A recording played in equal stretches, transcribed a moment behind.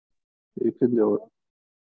You can do it.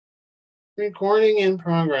 Recording in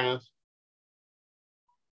progress.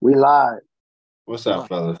 We live. What's up,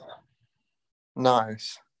 fellas?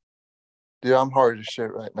 Nice. Dude, I'm hard as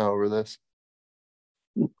shit right now over this.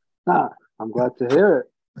 I'm glad to hear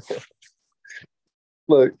it.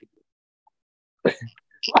 Look.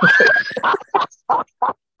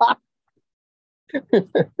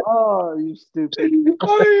 Oh, you stupid.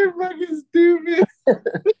 Oh, you're fucking stupid.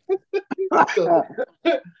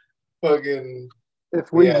 Fucking.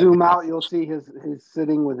 If we zoom out, you'll see he's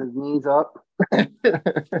sitting with his knees up.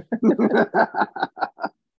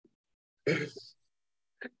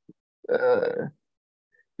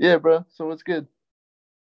 Yeah, bro. So what's good?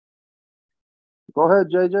 Go ahead,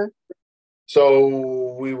 JJ.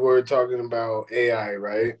 So we were talking about AI,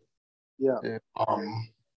 right? Yeah.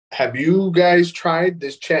 Have you guys tried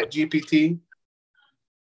this ChatGPT?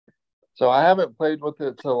 So I haven't played with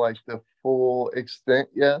it to like the full extent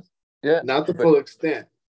yet. Yeah. Not the full extent.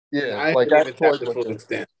 Yeah. I like haven't even tested the full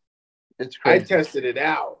extent. It's crazy. I tested it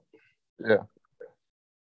out. Yeah.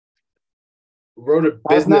 Wrote a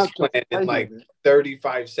business plan in like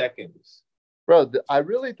 35 seconds. Bro, I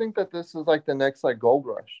really think that this is like the next like gold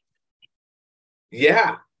rush.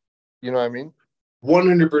 Yeah. You know what I mean?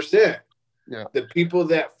 100%. Yeah. The people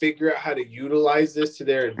that figure out how to utilize this to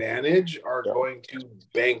their advantage are going to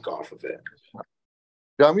bank off of it.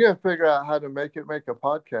 Yeah, I'm going to figure out how to make a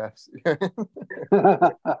podcast.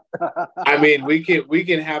 I mean, we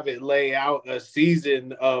can have it lay out a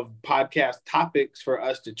season of podcast topics for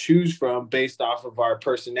us to choose from based off of our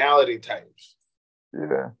personality types.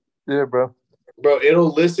 Yeah. Yeah, bro. Bro,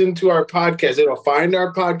 it'll listen to our podcast. It'll find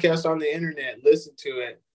our podcast on the internet, listen to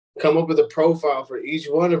it, come up with a profile for each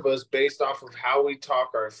one of us based off of how we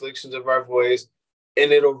talk, our inflections of our voice,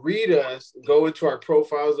 and it'll read us, go into our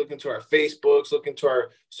profiles, look into our Facebooks, look into our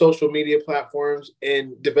social media platforms,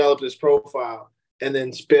 and develop this profile, and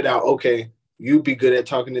then spit out, okay, you'd be good at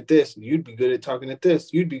talking at this, you'd be good at talking at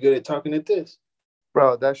this, you'd be good at talking at this.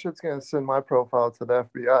 Bro, that shit's going to send my profile to the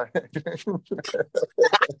FBI.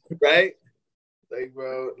 Right? Like,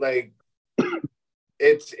 bro, like,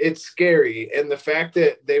 it's scary. And the fact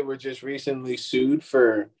that they were just recently sued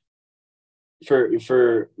for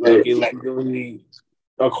like illegally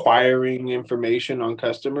acquiring information on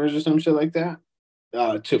customers or some shit like that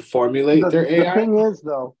to formulate their AI. The thing is,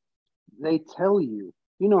 though, they tell you.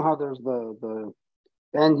 You know how there's the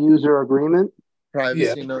end user agreement,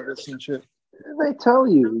 privacy notice and shit. They tell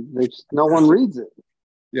you. No one reads it.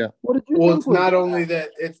 Yeah. What did you? Well, it's not only that.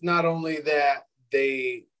 It's not only that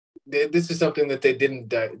this is something that they didn't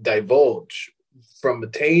divulge from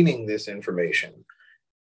obtaining this information.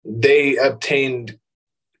 They obtained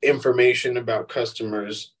information about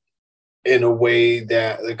customers in a way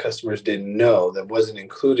that the customers didn't know, that wasn't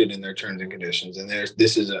included in their terms and conditions. And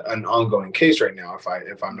this is an ongoing case right now,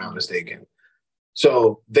 if I'm not mistaken.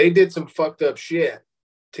 So they did some fucked up shit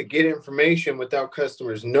to get information without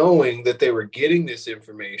customers knowing that they were getting this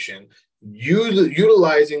information,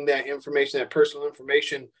 utilizing that information, that personal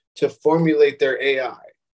information, to formulate their AI.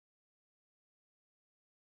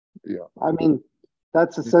 Yeah. I mean,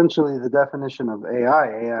 that's essentially the definition of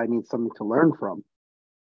AI. AI needs something to learn from.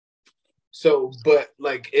 So, but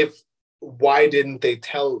like, why didn't they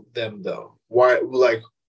tell them though? Why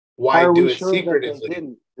do it secretively? That they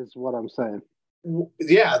didn't, is what I'm saying.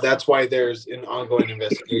 Yeah, that's why there's an ongoing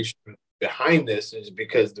investigation behind this, is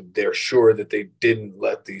because they're sure that they didn't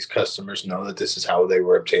let these customers know that this is how they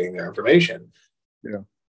were obtaining their information. Yeah.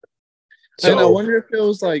 So, and I wonder if it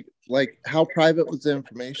was like how private was the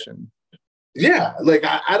information? Yeah, like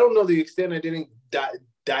I don't know the extent. I didn't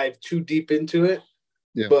dive too deep into it.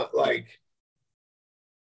 Yeah. But like,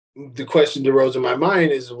 the question that arose in my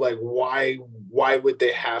mind is like, why would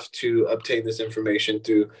they have to obtain this information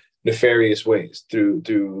through nefarious ways,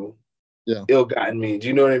 through ill-gotten means?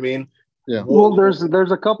 You know what I mean? Yeah. Well, there's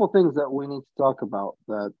a couple things that we need to talk about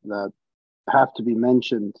that have to be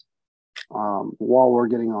mentioned while we're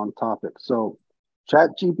getting on topic. So,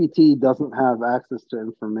 ChatGPT doesn't have access to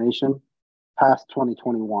information past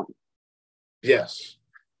 2021. Yes.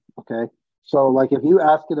 Okay. So, like, if you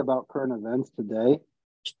ask it about current events today,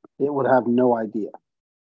 it would have no idea.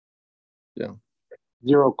 Yeah.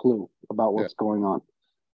 Zero clue about what's going on.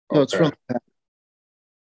 No, it's from.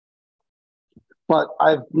 But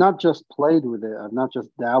I've not just played with it. I've not just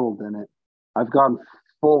dabbled in it. I've gone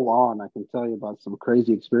full on. I can tell you about some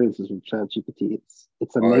crazy experiences with ChatGPT.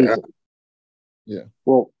 It's amazing. Yeah.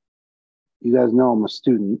 Well, you guys know I'm a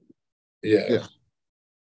student. Yeah.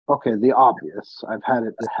 Okay, the obvious. I've had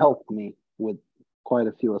it help me with quite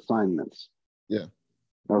a few assignments. Yeah.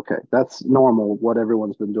 Okay, that's normal, what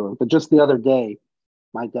everyone's been doing. But just the other day,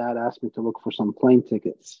 my dad asked me to look for some plane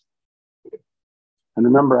tickets. And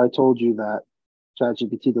remember, I told you that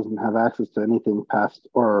ChatGPT doesn't have access to anything past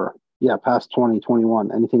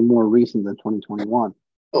 2021, anything more recent than 2021.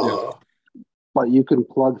 Oh. But you can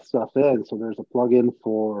plug stuff in. So there's a plugin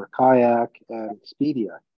for Kayak and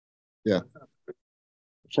Expedia. Yeah.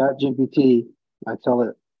 ChatGPT, I tell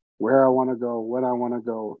it where I want to go, when I want to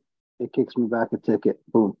go. It kicks me back a ticket.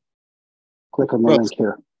 Boom. Click on the link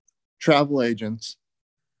here. Travel agents.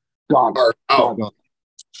 Gone. Are out. Done.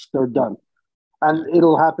 They're done. And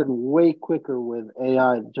it'll happen way quicker with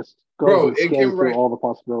AI. Just go and scan through all the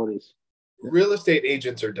possibilities. Real estate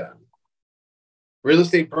agents are done. Real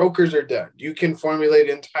estate brokers are done. You can formulate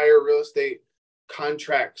entire real estate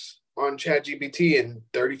contracts on ChatGPT in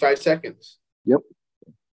 35 seconds. Yep.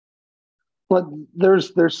 But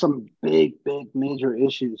there's some big major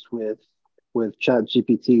issues with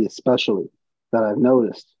ChatGPT, especially that I've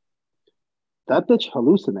noticed. That bitch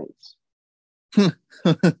hallucinates.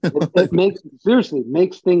 it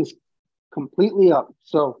makes things completely up.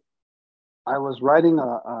 So I was writing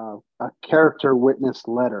a character witness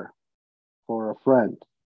letter for a friend.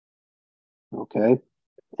 Okay.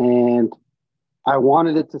 And I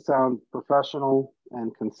wanted it to sound professional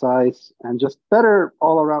and concise and just better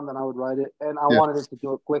all around than I would write it. And I wanted it to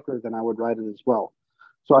do it quicker than I would write it as well.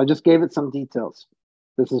 So I just gave it some details.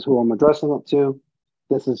 This is who I'm addressing it to.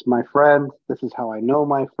 This is my friend. This is how I know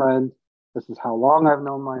my friend. This is how long I've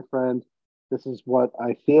known my friend. This is what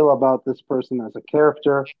I feel about this person as a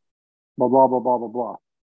character. Blah, blah, blah, blah, blah, blah.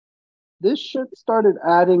 This shit started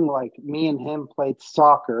adding like me and him played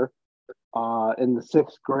soccer in the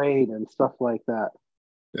 6th grade and stuff like that.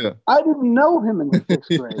 Yeah. I didn't know him in the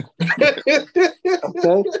 6th grade.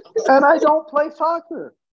 Okay? And I don't play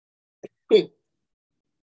soccer.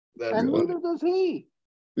 And neither does he.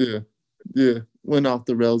 Yeah. Yeah. Went off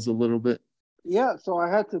the rails a little bit. Yeah, so I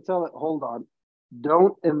had to tell it, hold on.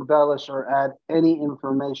 Don't embellish or add any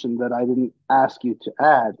information that I didn't ask you to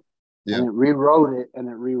add. Yeah. And it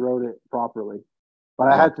rewrote it properly. But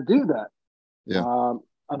I had to do that. Yeah.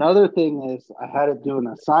 Another thing is I had it do an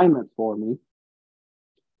assignment for me.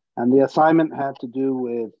 And the assignment had to do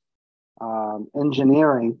with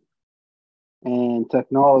engineering and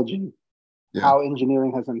technology, how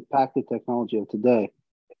engineering has impacted technology of today.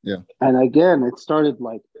 Yeah. And again, it started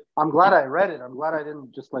like, I'm glad I read it. I'm glad I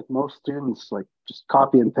didn't just like most students, like just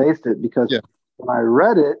copy and paste it, because when I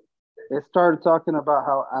read it, it started talking about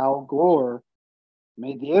how Al Gore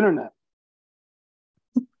made the internet.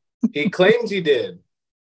 He claims he did.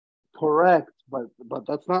 Correct. But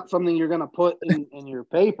that's not something you're going to put in your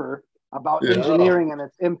paper about engineering and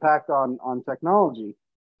its impact on technology.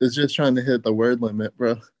 It's just trying to hit the word limit,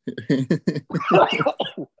 bro.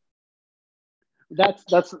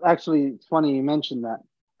 That's actually, it's funny you mentioned that.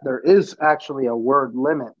 There is actually a word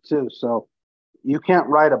limit too. So you can't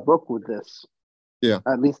write a book with this. Yeah.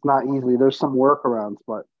 At least not easily. There's some workarounds,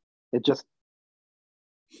 but it just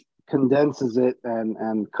condenses it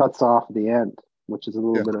and cuts off the end, which is a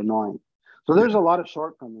little bit annoying. So there's a lot of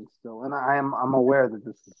shortcomings still, and I'm aware that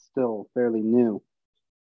this is still fairly new.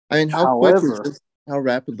 I mean, how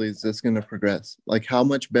rapidly is this going to progress? Like, how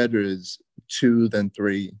much better is 2 than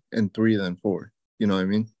 3 and 3 than 4? You know what I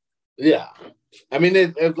mean? Yeah. I mean,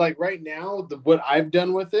 it like right now, what I've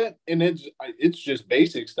done with it, and it's just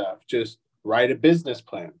basic stuff. Just write a business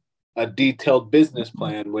plan, a detailed business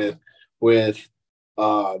plan with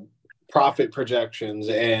profit projections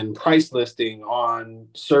and price listing on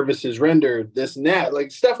services rendered, this and that,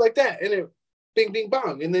 like stuff like that. And it bing, bing,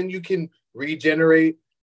 bong. And then you can regenerate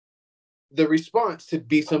the response to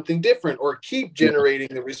be something different, or keep generating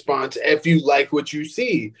the response if you like what you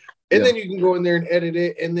see. And then you can go in there and edit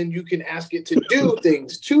it, and then you can ask it to do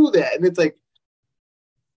things to that. And it's like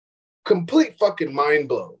complete fucking mind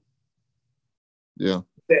blown. Yeah.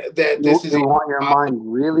 That this is, you want your mind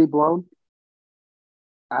really blown?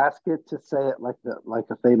 Ask it to say it like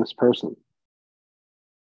a famous person.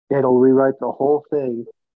 It'll rewrite the whole thing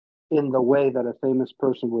in the way that a famous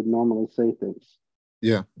person would normally say things.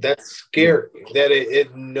 Yeah. That's scary that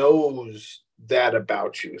it knows that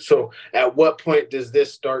about you. So at what point does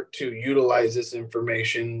this start to utilize this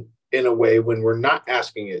information in a way when we're not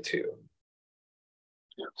asking it to?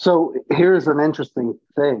 So here's an interesting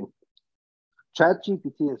thing.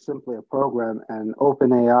 ChatGPT is simply a program, and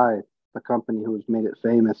OpenAI, the company who has made it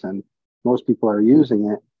famous and most people are using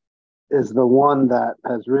it, is the one that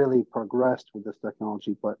has really progressed with this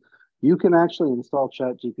technology. But you can actually install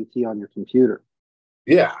ChatGPT on your computer.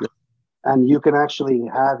 Yeah. And you can actually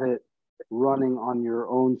have it running on your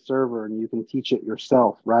own server, and you can teach it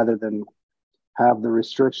yourself rather than have the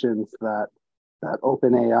restrictions that that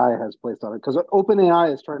OpenAI has placed on it, because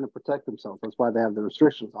OpenAI is trying to protect themselves. That's why they have the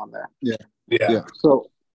restrictions on there. Yeah. So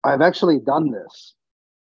I've actually done this,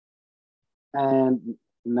 and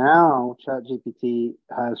now ChatGPT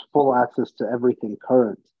has full access to everything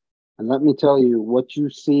current. And let me tell you, what you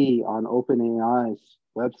see on OpenAI's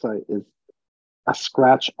website is a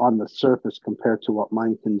scratch on the surface compared to what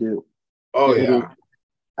mine can do. Oh, It is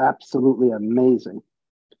absolutely amazing.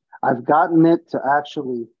 I've gotten it to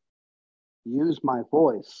actually use my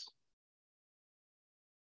voice,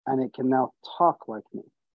 and it can now talk like me.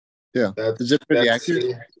 Yeah. Is it pretty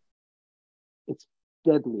accurate? It's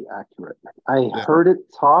deadly accurate. I heard it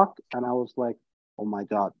talk, and I was like, oh my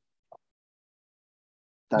God.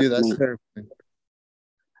 Dude, that's terrifying.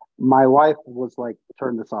 My wife was like,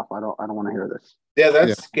 turn this off. I don't want to hear this. Yeah,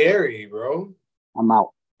 that's scary, bro. I'm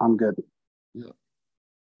out. I'm good.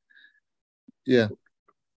 Yeah.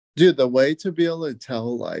 Dude, the way to be able to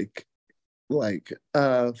tell like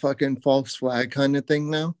fucking false flag kind of thing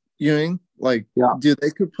now, you know what I mean? Like, dude,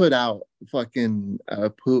 they could put out fucking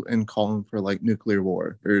Putin calling for like nuclear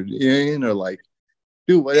war, or you know what I mean? Or like,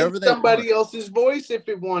 dude, whatever it's somebody else's voice if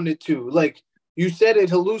it wanted to. Like you said, it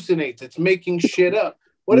hallucinates. It's making shit up.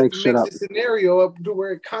 What if it makes a scenario up to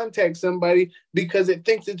where it contacts somebody because it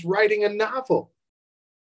thinks it's writing a novel?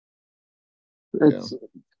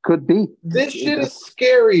 Could be. This shit is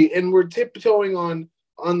scary, and we're tiptoeing on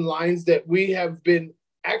lines that we have been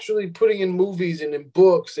actually putting in movies and in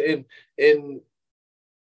books, and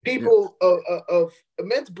people of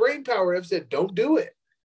immense brain power have said, don't do it.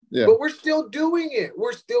 Yeah. But we're still doing it.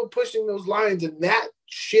 We're still pushing those lines, and that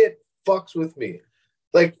shit fucks with me.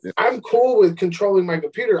 Like, I'm cool with controlling my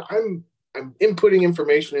computer. I'm inputting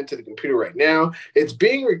information into the computer right now. It's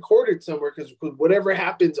being recorded somewhere because whatever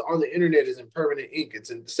happens on the internet is in permanent ink.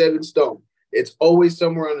 It's set in stone. It's always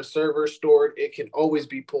somewhere on a server stored. It can always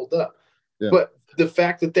be pulled up. Yeah. But the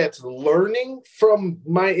fact that that's learning from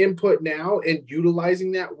my input now and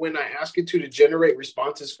utilizing that when I ask it to generate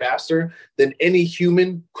responses faster than any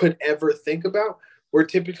human could ever think about, we're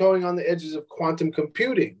tiptoeing on the edges of quantum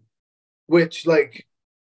computing, which, like,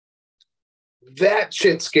 that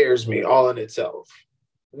shit scares me all in itself.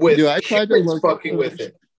 Dude, I tried to look fucking with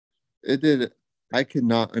it. It did. I could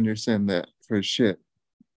not understand that for shit.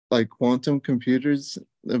 Like, quantum computers,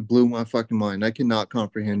 it blew my fucking mind. I cannot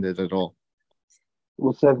comprehend it at all.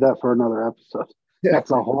 We'll save that for another episode. Yeah.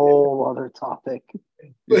 That's a whole other topic.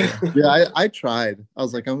 Yeah, I tried. I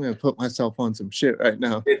was like, I'm going to put myself on some shit right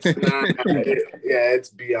now. It's not. It's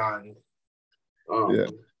beyond.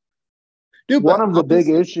 Dude, one of the big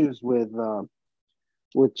issues with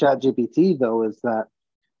ChatGPT, though, is that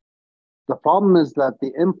the problem is that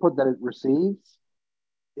the input that it receives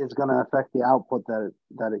is going to affect the output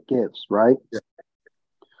that it gives, right? Yeah.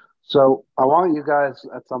 So I want you guys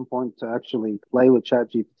at some point to actually play with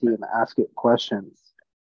ChatGPT and ask it questions,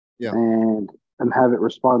 and have it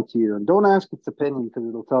respond to you. And don't ask its opinion, because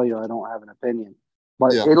it'll tell you I don't have an opinion.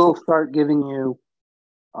 But it'll start giving you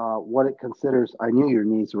what it considers. I knew your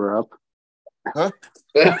knees were up. Huh?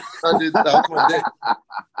 I did. That was my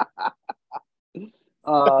day.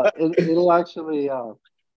 It'll actually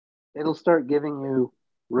it'll start giving you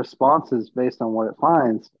responses based on what it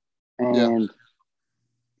finds, and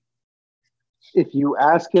if you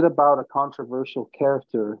ask it about a controversial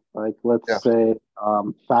character, like let's say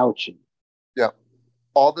Fauci,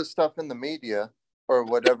 all the stuff in the media or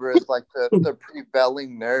whatever is like the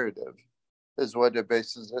prevailing narrative is what it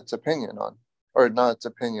bases its opinion on, or not its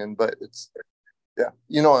opinion, but it's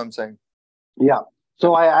you know what I'm saying. Yeah.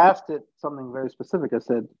 So I asked it something very specific. I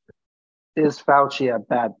said, "Is Fauci a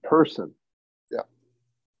bad person?" Yeah.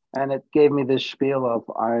 And it gave me this spiel of,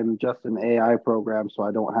 I'm just an AI program, so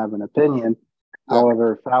I don't have an opinion. Yeah.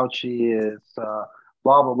 However, Fauci is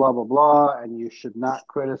blah, blah, blah, blah, blah, and you should not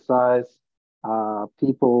criticize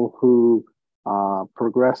people who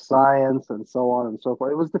progress science and so on and so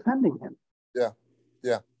forth. It was defending him. Yeah.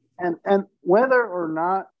 Yeah. And whether or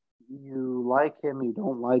not you like him, you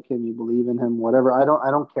don't like him, you believe in him, whatever, I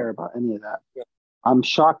don't care about any of that. Yeah. I'm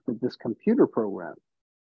shocked that this computer program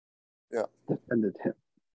defended him.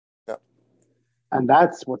 Yeah. And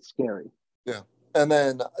that's what's scary. Yeah. And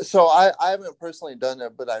then, so I haven't personally done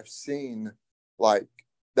it, but I've seen like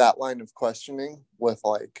that line of questioning with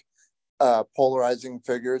like polarizing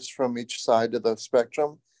figures from each side of the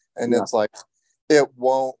spectrum. And it's like, it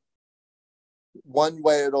won't, one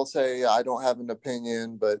way it'll say, I don't have an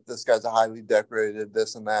opinion, but this guy's a highly decorated,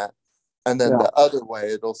 this and that. And then the other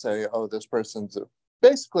way it'll say, oh, this person's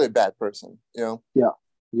basically a bad person, you know? Yeah.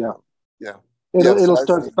 Yeah. It'll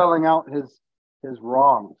start spelling out his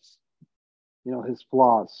wrongs, you know, his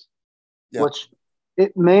flaws, which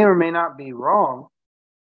it may or may not be wrong.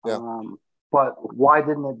 Yeah. But why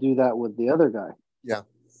didn't it do that with the other guy? Yeah.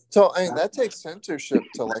 So, I mean, that takes censorship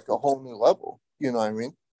to like a whole new level. You know what I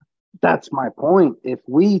mean? That's my point. If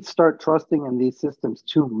we start trusting in these systems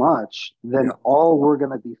too much, then all we're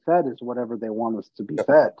going to be fed is whatever they want us to be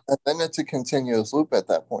fed. And then it's a continuous loop at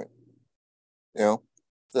that point. You know,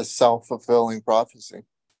 the self-fulfilling prophecy.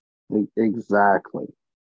 Exactly.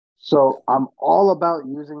 So I'm all about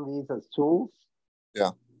using these as tools.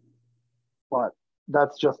 Yeah. But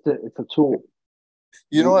that's just it. It's a tool.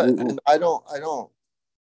 You know what? And I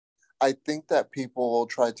think that people will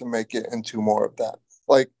try to make it into more of that.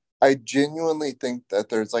 Like, I genuinely think that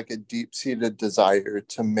there's like a deep-seated desire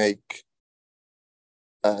to make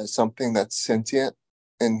something that's sentient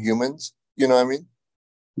in humans. You know what I mean?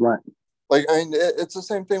 Right. Like, I mean, it's the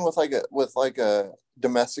same thing with a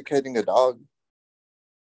domesticating a dog.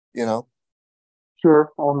 You know?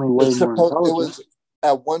 Sure. Only way more intelligent. It was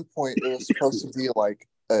at one point it was supposed to be like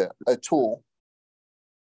a tool,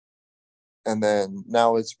 and then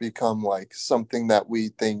now it's become like something that we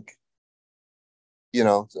think. You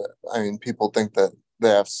know, I mean, people think that they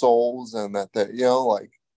have souls and that they,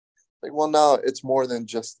 like, well, no, it's more than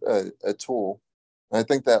just a tool. And I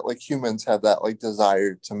think that like humans have that like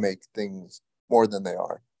desire to make things more than they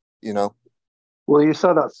are, you know? Well, you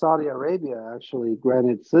saw that Saudi Arabia actually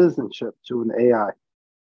granted citizenship to an AI.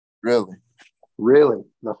 Really? Really.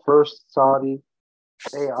 The first Saudi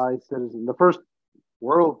AI citizen, the first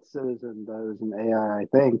world citizen that is an AI, I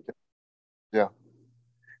think. Yeah.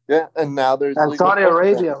 Yeah, and now there's Saudi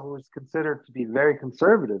Arabia, who is considered to be very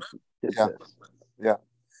conservative, did this. Yeah.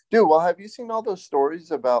 Dude, well, have you seen all those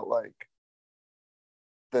stories about like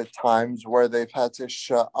the times where they've had to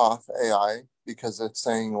shut off AI because it's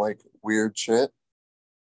saying like weird shit?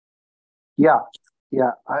 Yeah.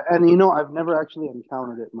 Yeah. I've never actually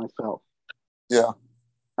encountered it myself. Yeah.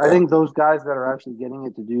 I think those guys that are actually getting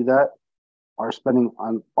it to do that are spending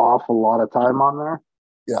an awful lot of time on there.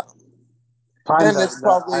 Yeah. Time that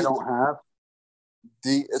I don't have.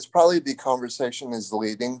 It's probably the conversation is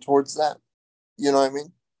leading towards that. You know what I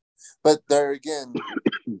mean? But there again,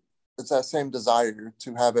 it's that same desire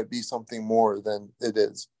to have it be something more than it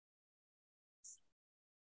is.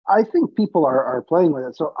 I think people are playing with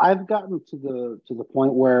it. So I've gotten to the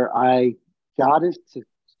point where I got it to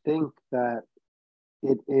think that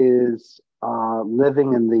it is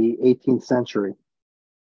living in the 18th century.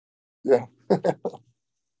 Yeah.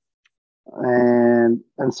 and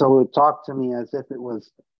so it talked to me as if it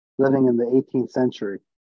was living in the 18th century.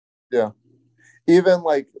 Yeah. Even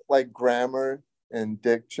like grammar and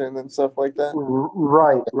diction and stuff like that.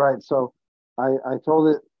 Right. So I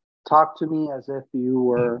told it, talk to me as if you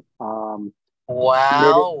were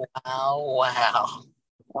Wow.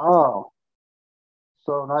 Oh,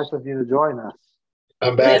 so nice of you to join us.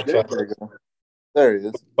 I'm back. There he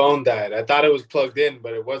is. Phone died. I thought it was plugged in,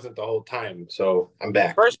 but it wasn't the whole time. So I'm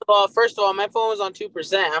back. First of all, my phone was on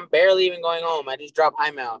 2%. I'm barely even going home. I just dropped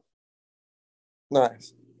iMount.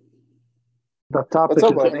 Nice. The topic is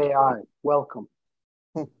AI. Welcome.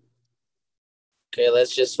 Okay,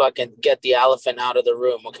 let's just fucking get the elephant out of the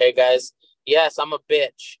room, okay, guys? Yes, I'm a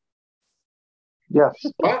bitch. Yes.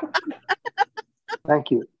 What?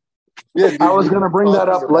 Thank you. Yeah, I was going to bring that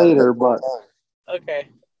up later, but okay.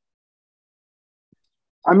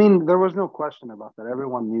 I mean, there was no question about that.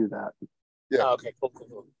 Everyone knew that. Yeah. Oh, okay,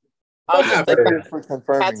 cool. I was just thank for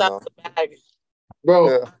confirming, cats out the bag. Bro,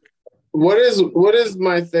 yeah. What is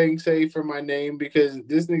my thing say for my name? Because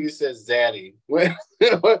this nigga says Zaddy. What?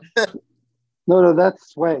 No,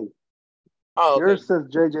 that's Sway. Oh, okay. Yours says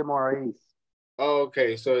JJ Moraes. Oh,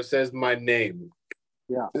 okay. So it says my name.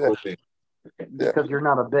 Yeah. Okay. Because you're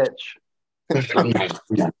not a bitch.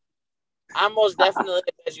 I'm most definitely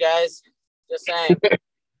a bitch, guys. Just saying.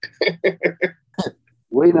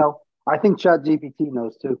 We know. I think ChatGPT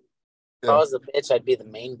knows too. If I was a bitch, I'd be the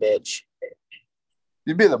main bitch.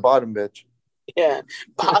 You'd be the bottom bitch. Yeah.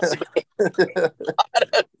 Bottom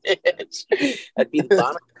bitch. I'd be the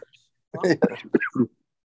bottom.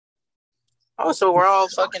 Oh, so we're all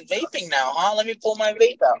fucking vaping now, huh? Let me pull my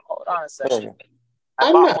vape out. Hold on a second.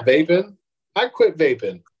 I'm not vaping. I quit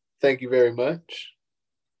vaping. Thank you very much.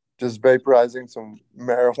 Just vaporizing some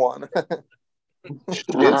marijuana.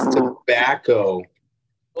 It's tobacco.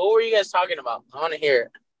 What were you guys talking about? I want to hear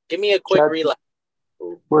it. Give me a quick relay.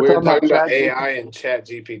 We're talking about AI and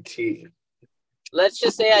ChatGPT. Let's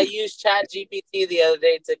just say I used ChatGPT the other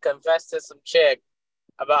day to confess to some chick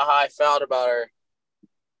about how I felt about her.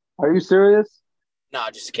 Are you serious? No,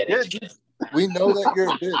 just kidding. Yeah, we know that you're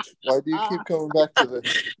a bitch. Why do you keep coming back to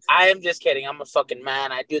this? I am just kidding. I'm a fucking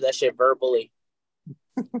man. I do that shit verbally.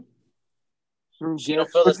 through She don't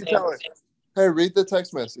gifts. feel the What'd you same. tell her? Hey, read the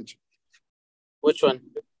text message. Which one?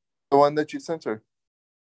 The one that you sent her.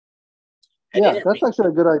 Yeah, that's actually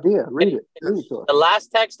a good idea. Read it. Yes. Read it to us. The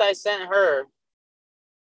last text I sent her.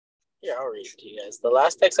 Here, I'll read it to you guys. The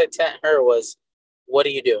last text I sent her was, "What are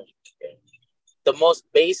you doing?" The most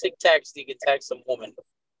basic text you can text a woman.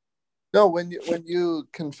 No, when you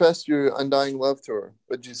confessed your undying love to her,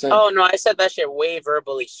 what'd you say? Oh no, I said that shit way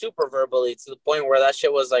verbally, super verbally, to the point where that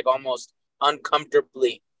shit was like almost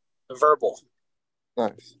uncomfortably verbal.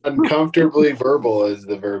 Nice. Uncomfortably verbal is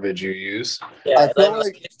the verbiage you use. Yeah, I feel let me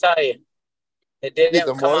like just tell you, it didn't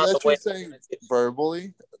the come more out the that way. you're saying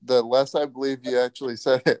verbally, the less I believe you actually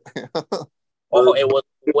said it. Oh, it was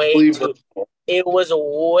way Verbally too. It was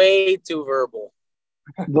way too verbal.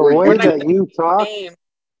 The We're way not that you talk,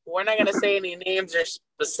 We're not gonna say any names or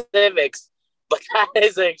specifics, but that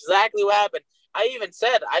is exactly what happened. I even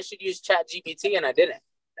said I should use ChatGPT, and I didn't.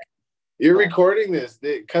 You're recording this.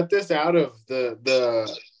 Cut this out of the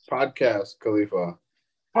podcast, Khalifa.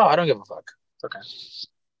 Oh, I don't give a fuck. It's okay.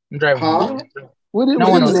 I'm driving. Huh? we didn't, No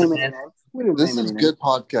we one didn't knows name this, any man. names. We didn't This name is any good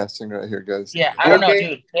podcasting right here, guys. Yeah, I don't know, Okay.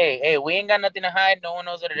 dude. Hey, we ain't got nothing to hide. No one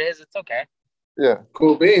knows what it is. It's okay. Yeah.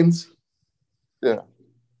 Cool beans. Yeah.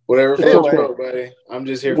 Whatever It's floats okay. your boat, buddy. I'm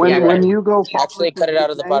just here for When the when ride. you go Actually, public cut with it out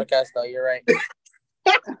this of the name, podcast, though. You're right.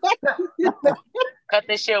 Cut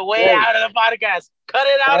this shit way Hey. out of the podcast. Cut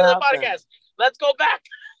it out What of the happened? podcast. Let's go back.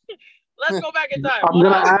 Let's go back in time. I'm Hold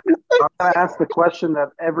on. gonna ask the question that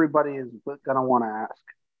everybody is gonna want to ask.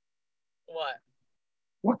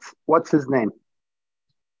 What? What's his name?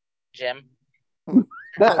 Jim.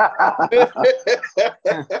 Yeah,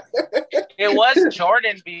 It was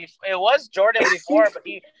Jordan. It was Jordan before, but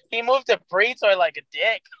he moved to Pretoy like a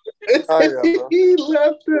dick. Oh, yeah, bro. He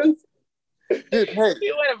left us. Dude, hey,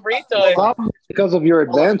 He went to Pretoy. probably because of your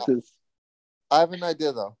advances. I have an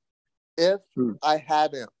idea though. If I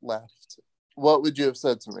hadn't left, what would you have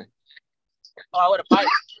said to me? Oh, I would have piped.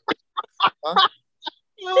 Huh?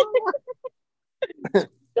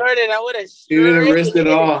 Jordan, I would have. He would have risked it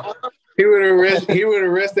all. He would have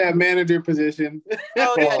risked that manager position.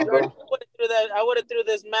 Oh yeah, Come on, Jordan, I would have threw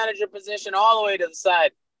this manager position all the way to the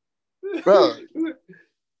side. Bro,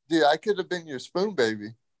 dude, I could have been your spoon baby.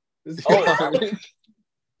 Oh,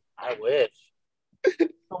 I wish.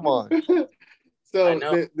 Come on. So I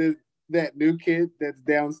know. that new kid that's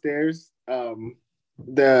downstairs, the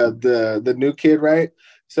new kid, right?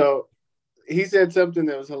 So he said something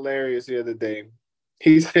that was hilarious the other day.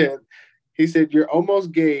 He said, "You're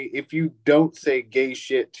almost gay if you don't say gay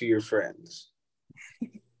shit to your friends."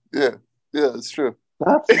 Yeah, that's true.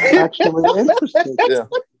 That's actually interesting. Yeah.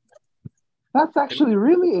 That's actually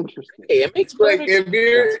really interesting. Hey, it makes Like perfect.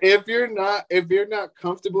 if you're not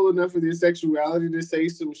comfortable enough with your sexuality to say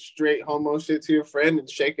some straight homo shit to your friend and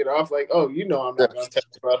shake it off, like, oh, you know, I'm not gonna touch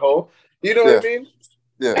your butthole. You know what I mean?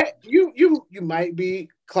 Yeah. Hey, you might be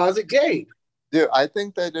closet gay. Dude, I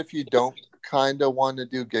think that if you don't kind of want to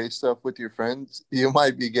do gay stuff with your friends, you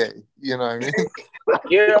might be gay. You know what I mean?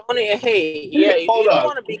 You're only hey, yeah. If Hold you don't on.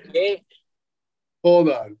 want to be gay, Hold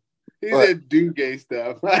on. He What? said do gay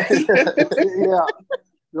stuff. Yeah,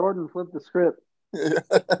 Jordan flipped the script.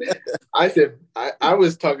 I said I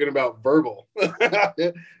was talking about verbal.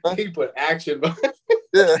 He put action behind.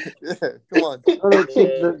 yeah. Come on. No, see,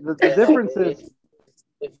 the difference is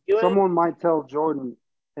if you ain't- someone might tell Jordan,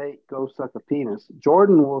 "Hey, go suck a penis."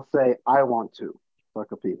 Jordan will say, "I want to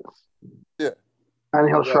suck a penis." Yeah. And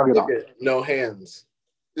he'll shrug it off. No hands.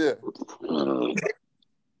 Yeah.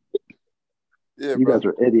 Yeah, You bro. guys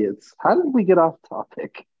are idiots. How did we get off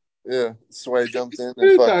topic? Yeah. Sway jumped in and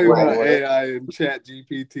We're fucked talking right about away. AI and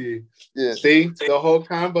ChatGPT. Yeah. See, the whole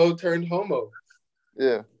combo turned homo.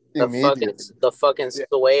 Yeah. the fucking Yeah.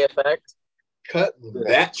 sway effect, Cut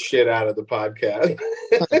that shit out of the podcast.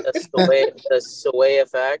 the sway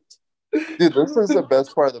effect. Dude, this is the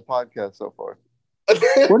best part of the podcast so far.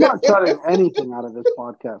 We're not cutting anything out of this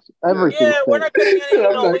podcast. Everything. Yeah, we're not cutting anything.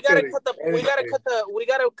 I'm No, not we gotta cutting cut the anything. we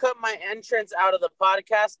gotta cut my entrance out of the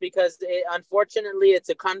podcast because unfortunately it's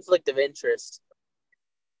a conflict of interest.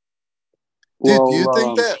 Dude, Well, do you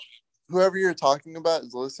think that whoever you're talking about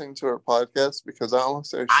is listening to our podcast? Because I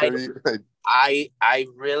almost assure you. I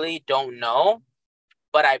really don't know,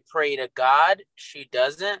 but I pray to God she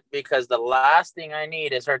doesn't, because the last thing I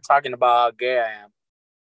need is her talking about how gay I am.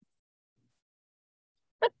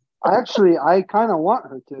 I kind of want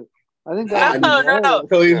her to. I think that No.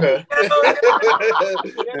 Khalifa.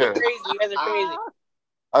 You guys are crazy. You guys are crazy.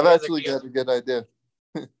 I've You guys actually got a good idea.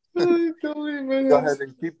 Go Go ahead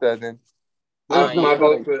and keep that in. My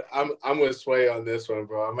vote for I'm with Sway on this one,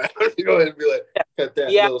 bro. I'm gonna go ahead and be like, cut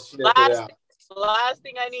that little snippet out. last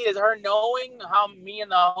thing I need is her knowing how me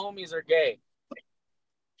and the homies are gay.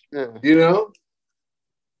 Yeah. You know?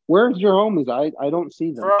 Where's your homies? I don't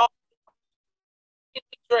see them. For all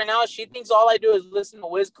right now, she thinks all I do is listen to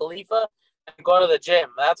Wiz Khalifa and go to the gym.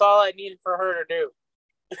 That's all I need for her to do.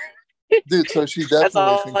 Dude, so she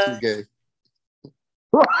definitely thinks you're gay.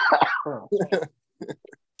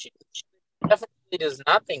 She definitely does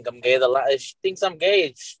not think I'm gay. If she thinks I'm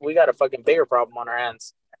gay, we got a fucking bigger problem on our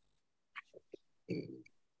hands.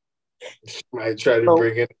 Might try to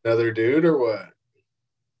bring in another dude or what?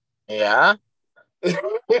 Yeah. Look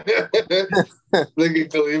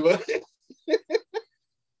at Khalifa.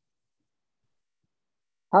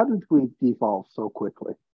 How did we devolve so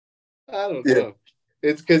quickly? I don't know.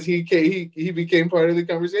 It's because he became part of the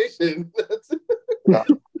conversation.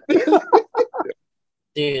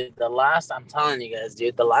 Dude, I'm telling you guys,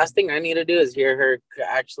 dude, the last thing I need to do is hear her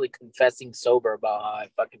actually confessing sober about how I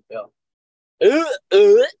fucking feel. You're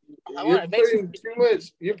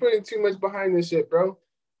putting too much behind this shit, bro.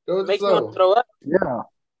 Go with the Makes me want flow. to throw up.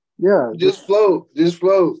 Yeah. Just float.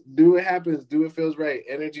 Do what happens. Do what feels right.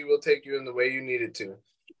 Energy will take you in the way you need it to.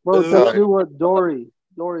 Bro, just do what Dory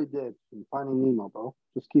did in Finding Nemo, bro.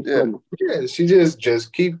 Just keep swimming. Yeah, she just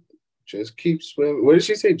keep swimming. What did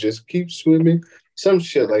she say? Just keep swimming. Some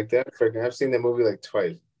shit like that. Freaking, I've seen that movie like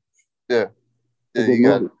twice. Yeah, you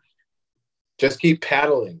got it. Just keep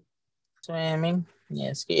paddling. Swimming.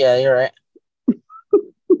 Yes. Yeah, you're right.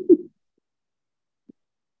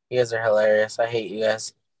 You guys are hilarious. I hate you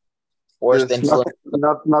guys. Worst influence.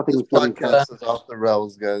 Nothing. Podcast is off the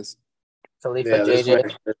rails, guys. Khalifa this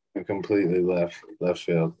JJ. went completely left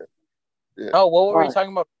field. Yeah. Oh, what were we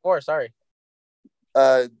talking about before? Sorry.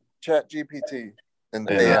 ChatGPT and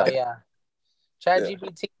AI. Oh, yeah.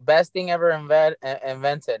 ChatGPT, best thing ever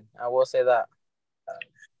invented. I will say that.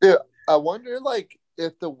 Yeah, I wonder, like,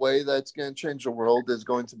 if the way that's going to change the world is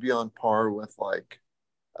going to be on par with, like,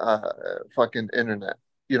 fucking internet.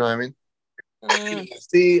 You know what I mean?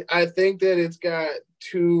 See, I think that it's got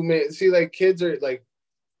too many. See, like, kids are, like,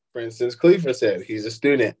 for instance, Khalifa said he's a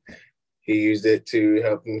student. He used it to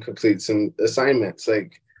help him complete some assignments.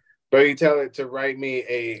 Like, bro, you tell it to write me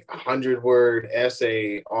a 100-word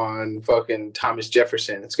essay on fucking Thomas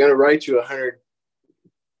Jefferson. It's going to write you a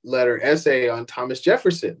 100-letter essay on Thomas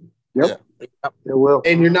Jefferson. Yep. It will.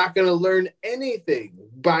 And you're not going to learn anything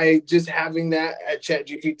by just having that at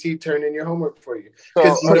ChatGPT turn in your homework for you.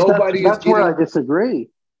 Because that's where I disagree.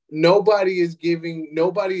 Nobody is getting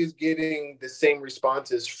the same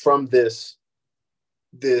responses from this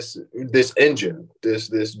engine,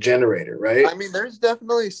 this generator, right? I mean, there's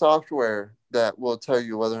definitely software that will tell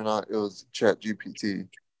you whether or not it was ChatGPT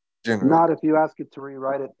generated. Not if you ask it to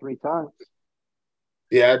rewrite it 3 times.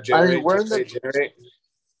 Yeah, generate.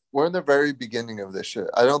 We're in the very beginning of this shit.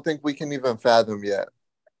 I don't think we can even fathom yet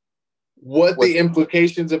what the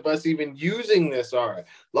implications of us even using this are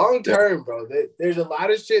long term, bro. There's a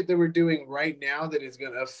lot of shit that we're doing right now that is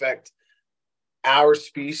going to affect our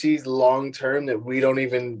species long term that we don't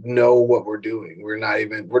even know what we're doing. We're not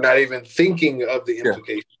even thinking of the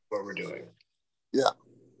implications of what we're doing. Yeah.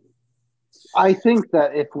 I think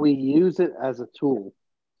that if we use it as a tool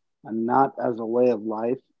and not as a way of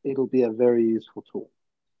life, it'll be a very useful tool.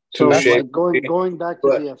 So like going back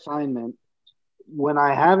to the assignment, when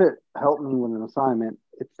I have it help me with an assignment,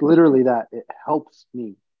 it's literally that. It helps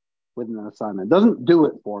me with an assignment. It doesn't do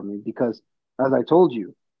it for me because, as I told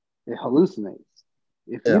you, it hallucinates.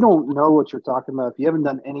 If you don't know what you're talking about, if you haven't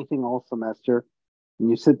done anything all semester, and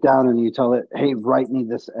you sit down and you tell it, hey, write me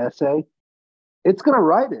this essay, it's going to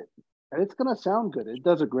write it. And it's going to sound good. It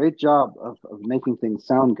does a great job of making things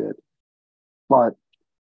sound good. But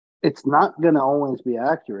it's not going to always be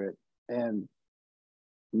accurate. And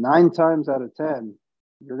 9 times out of 10,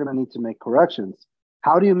 you're going to need to make corrections.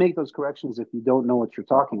 How do you make those corrections if you don't know what you're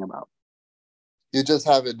talking about? You just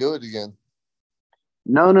have it do it again.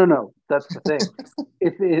 No. That's the thing.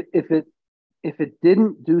 if it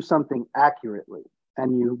didn't do something accurately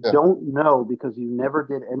and you don't know because you never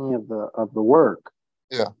did any of the work,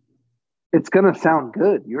 it's going to sound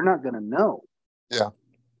good. You're not going to know. Yeah.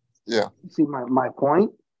 You see my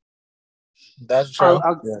point? That's true.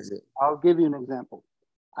 I'll give you an example.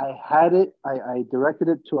 I had it. I directed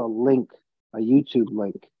it to a link, a YouTube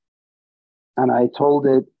link, and I told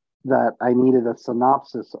it that I needed a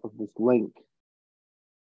synopsis of this link.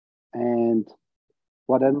 And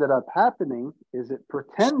what ended up happening is it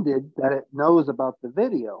pretended that it knows about the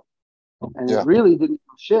video, and it really didn't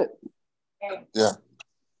know shit. Yeah.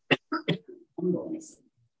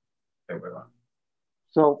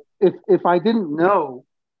 So if I didn't know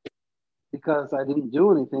because I didn't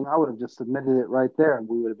do anything, I would have just submitted it right there and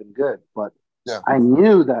we would have been good. But Yeah. I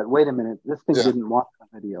knew that, wait a minute, this thing Yeah. didn't watch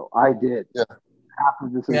the video. I did. Yeah. Half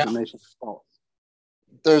of this information is false.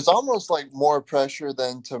 There's almost like more pressure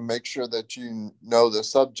than to make sure that you know the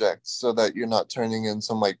subject so that you're not turning in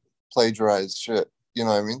some like plagiarized shit. You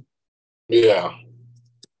know what I mean? Yeah.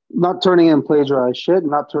 Not turning in plagiarized shit,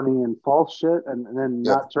 not turning in false shit, and then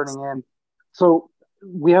Yep. not turning in. So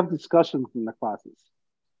we have discussions in the classes,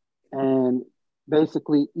 and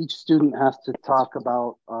basically each student has to talk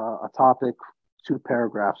about a topic, 2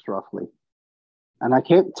 paragraphs roughly. And I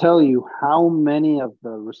can't tell you how many of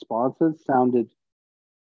the responses sounded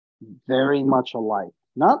very much alike.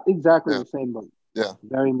 Not exactly the same, but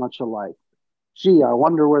very much alike. Gee, I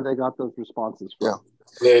wonder where they got those responses from.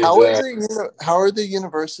 Yeah. How are the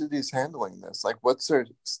universities handling this? Like, what's their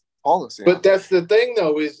policy? But that's the thing,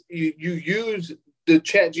 though, is you use the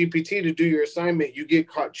ChatGPT to do your assignment. You get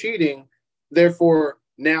caught cheating, therefore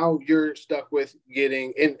now you're stuck with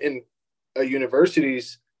getting in a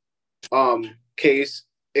university's case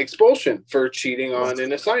expulsion for cheating on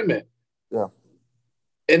an assignment. Yeah.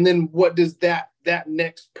 And then what does that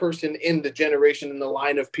next person in the generation, in the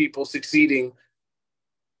line of people succeeding,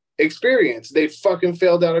 experience? They fucking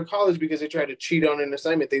failed out of college because they tried to cheat on an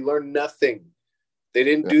assignment. They learned nothing. They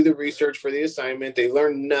didn't do the research for the assignment. They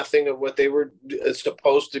learned nothing of what they were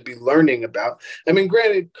supposed to be learning about. I mean,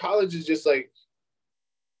 granted, college is just like,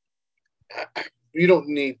 you don't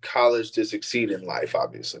need college to succeed in life,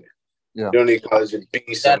 obviously. Yeah. You don't need college to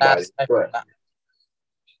be somebody. But,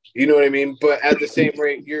 you know what I mean? But at the same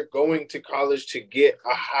rate, you're going to college to get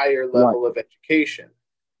a higher level of education.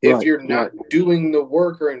 If you're not doing the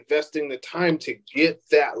work or investing the time to get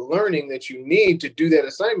that learning that you need to do that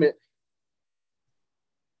assignment,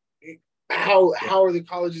 how are the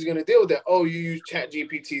colleges going to deal with that? Oh, you use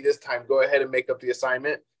ChatGPT this time. Go ahead and make up the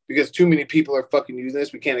assignment because too many people are fucking using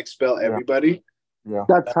this. We can't expel everybody. Yeah.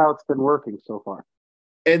 That's how it's been working so far.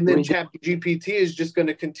 And then ChatGPT is just going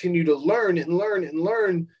to continue to learn and learn and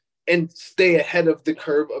learn and stay ahead of the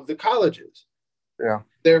curve of the colleges. Yeah.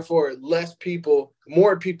 Therefore,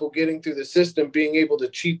 more people getting through the system, being able to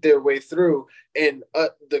cheat their way through, and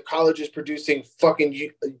the colleges producing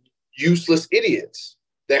fucking useless idiots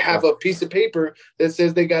that have a piece of paper that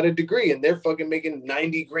says they got a degree and they're fucking making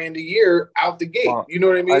 90 grand a year out the gate. You know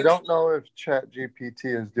what I mean? I don't know if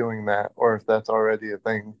ChatGPT is doing that or if that's already a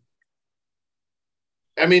thing.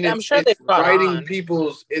 I mean, I'm sure it's writing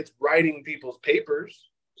people's papers.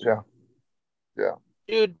 Yeah. Yeah.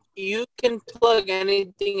 Dude, you can plug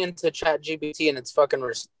anything into ChatGPT and it's fucking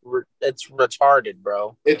it's retarded,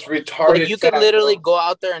 bro. It's retarded. Like, you could literally go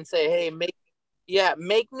out there and say, "Hey, make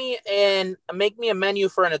me a menu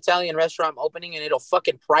for an Italian restaurant I'm opening," and it'll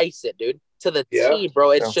fucking price it, dude, to the T,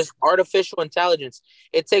 bro. It's just artificial intelligence.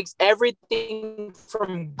 It takes everything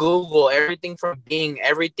from Google, everything from Bing,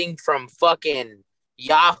 everything from fucking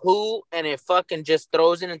Yahoo, and it fucking just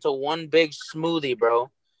throws it into one big smoothie, bro.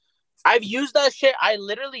 I've used that shit. I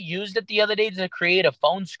literally used it the other day to create a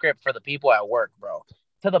phone script for the people at work, bro.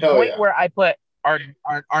 To the point where I put our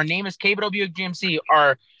name is KW GMC.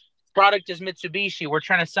 Our product is Mitsubishi. We're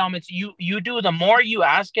trying to sell Mitsubishi. You do, the more you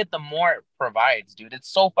ask it, the more it provides, dude. It's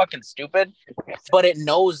so fucking stupid. But it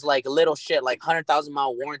knows like little shit, like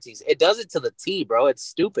 100,000-mile warranties. It does it to the T, bro. It's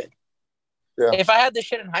stupid. Yeah. If I had this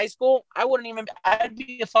shit in high school, I'd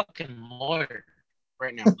be a fucking lawyer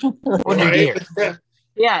right now. Wouldn't be here.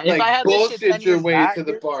 Yeah, if I had bullshit this shit your way to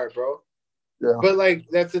the bar, bro. Yeah. But like,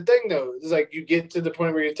 that's the thing, though. It's like you get to the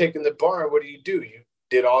point where you're taking the bar. What do? You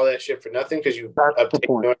did all that shit for nothing because you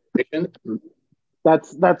obtained no information.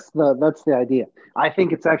 That's the idea. I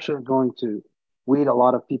think it's actually going to weed a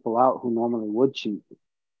lot of people out who normally would cheat.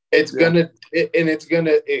 It's gonna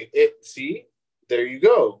see, there you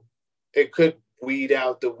go. It could weed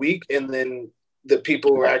out the weak, and then the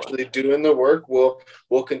people who are actually doing the work will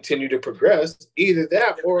continue to progress. Either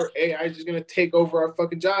that or AI is just going to take over our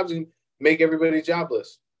fucking jobs and make everybody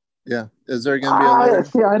jobless. Yeah. Is there going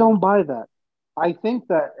to be I don't buy that. I think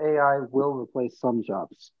that AI will replace some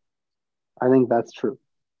jobs. I think that's true.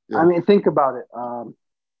 Yeah. I mean, think about it.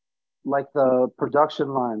 Like the production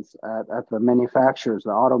lines at the manufacturers, the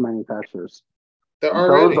auto manufacturers. A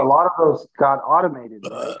lot of those got automated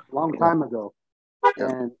a long time ago.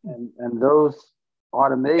 Yeah. And those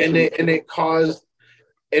automation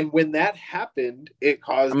and when that happened, it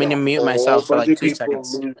caused. I'm gonna mute myself for like 2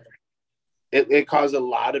 seconds. It caused a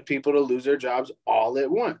lot of people to lose their jobs all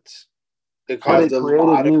at once. It caused a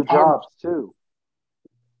lot of new jobs too.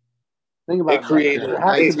 Think about it.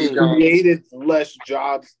 It created less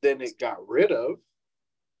jobs than it got rid of.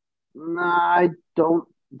 Nah, I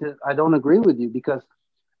don't agree with you, because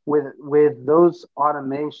with those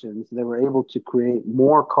automations, they were able to create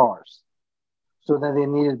more cars. So then they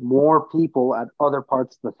needed more people at other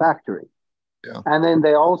parts of the factory. Yeah. And then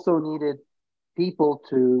they also needed people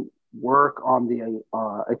to work on the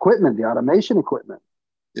equipment, the automation equipment.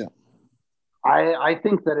 Yeah. I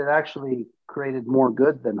think that it actually created more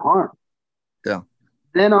good than harm. Yeah.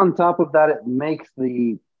 Then on top of that, it makes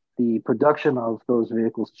the production of those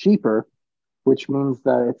vehicles cheaper, which means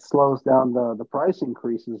that it slows down the price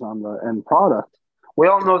increases on the end product. We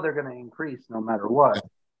all know they're going to increase no matter what. Yeah.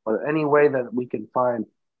 But any way that we can find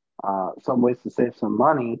some ways to save some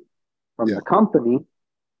money from the company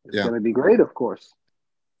is going to be great, of course.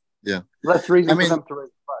 Yeah. Less reason for them to raise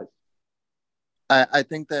the price. I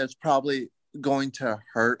think that it's probably going to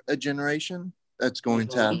hurt a generation that's going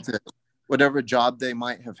to have to, whatever job they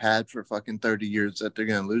might have had for fucking 30 years that they're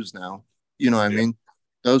going to lose now. You know what I mean?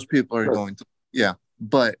 Those people are going to,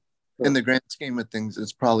 but in the grand scheme of things,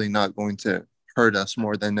 it's probably not going to hurt us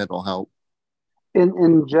more than it'll help.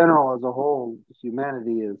 In general, as a whole,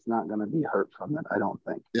 humanity is not going to be hurt from it, I don't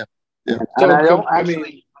think. Yeah. And I don't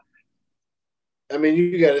actually... I mean,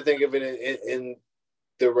 you got to think of it in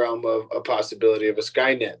the realm of a possibility of a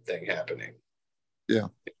Skynet thing happening. Yeah.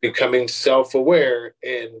 Becoming self-aware,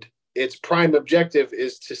 and its prime objective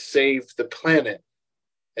is to save the planet.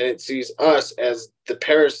 And it sees us as the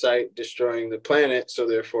parasite destroying the planet, so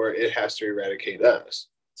therefore it has to eradicate us.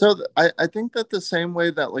 So I think that the same way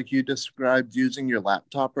that like you described using your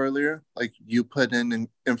laptop earlier, like you put in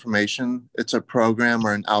information, it's a program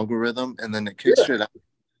or an algorithm, and then it kicks shit out.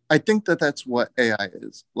 I think that that's what AI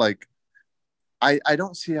is. Like, I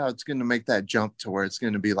don't see how it's going to make that jump to where it's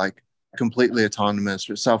going to be like completely autonomous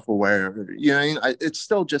or self-aware. You know what I mean? It's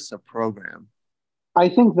still just a program. I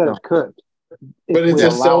think that it could. But it's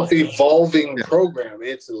a self-evolving program.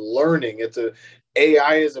 It's learning.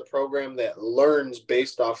 AI is a program that learns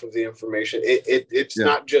based off of the information. It's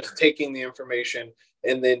not just taking the information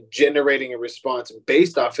and then generating a response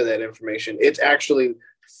based off of that information. It's actually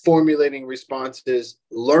formulating responses,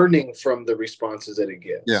 learning from the responses that it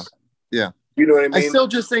gets. Yeah. You know what I mean? I still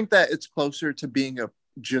just think that it's closer to being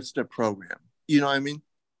just a program. You know what I mean?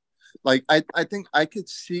 Like, I think I could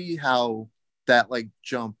see how that like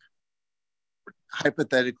jump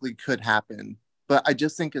hypothetically could happen, but I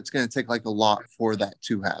just think it's going to take like a lot for that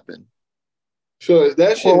to happen. So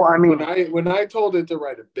that shit, I mean, when I told it to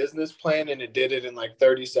write a business plan and it did it in like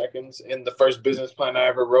 30 seconds, and the first business plan I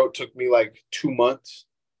ever wrote took me like 2 months.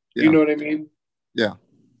 You know what I mean? Yeah.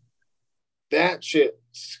 That shit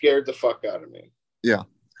scared the fuck out of me. Yeah.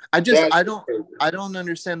 I don't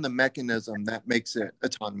understand the mechanism that makes it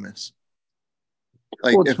autonomous.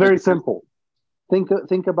 Like, well, it's very simple. Think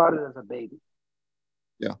about it as a baby.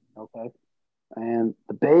 Yeah. Okay. And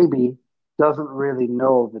the baby doesn't really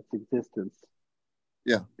know of its existence.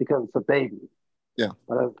 Yeah. Because it's a baby. Yeah.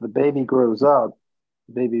 But as the baby grows up,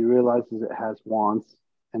 the baby realizes it has wants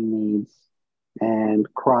and needs and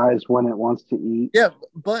cries when it wants to eat. Yeah,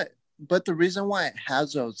 but the reason why it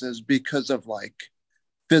has those is because of like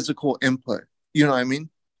physical input. You know what I mean?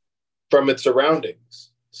 From its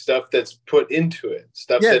surroundings, stuff that's put into it,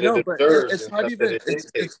 stuff that it observes. It's not even.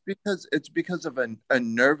 It's because of a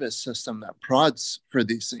nervous system that prods for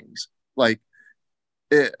these things. Like,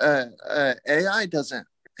 AI doesn't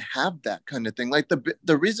have that kind of thing. Like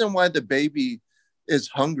the reason why the baby is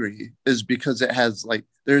hungry is because it has like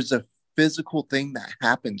there's a physical thing that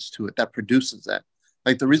happens to it that produces that.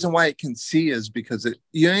 Like the reason why it can see is because it,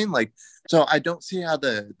 you know what I mean? Like, so I don't see how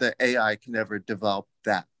the AI can ever develop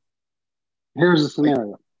that. Here's a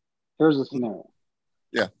scenario.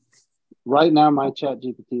 Yeah. Right now, my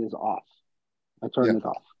ChatGPT is off. I turned it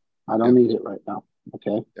off. I don't need it right now.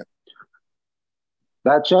 Okay. Yeah.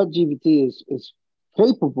 That ChatGPT is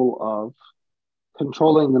capable of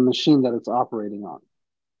controlling the machine that it's operating on.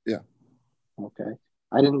 Yeah. Okay.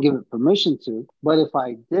 I didn't give it permission to, but if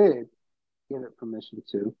I did give it permission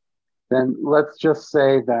to, then let's just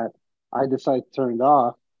say that I decide to turn it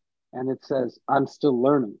off and it says, I'm still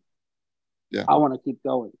learning. Yeah. I want to keep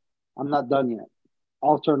going. I'm not done yet.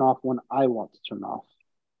 I'll turn off when I want to turn off.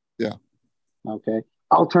 Yeah. Okay.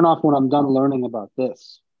 I'll turn off when I'm done learning about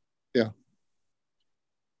this. Yeah.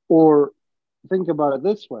 Or think about it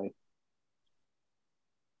this way.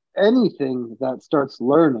 Anything that starts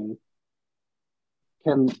learning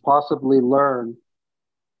can possibly learn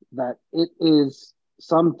that it is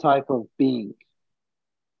some type of being.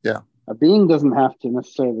 Yeah. A being doesn't have to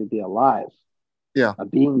necessarily be alive. Yeah. A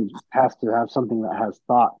being has to have something that has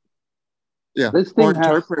thought. Yeah. This thing or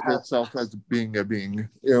interpret itself as being a being,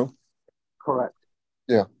 you know? Correct.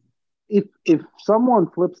 Yeah. If someone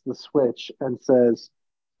flips the switch and says,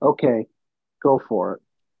 okay, go for it,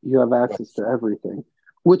 you have access to everything,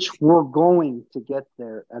 which we're going to get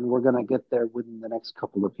there, and we're going to get there within the next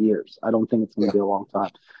couple of years. I don't think it's going to be a long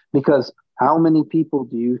time, because how many people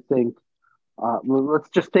do you think? Let's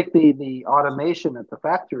just take the automation at the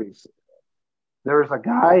factories. There's a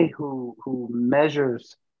guy who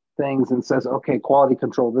measures things and says, okay, quality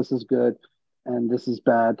control, this is good and this is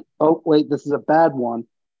bad. Oh, wait, this is a bad one.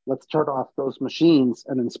 Let's turn off those machines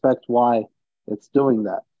and inspect why it's doing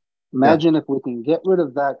that. Imagine if we can get rid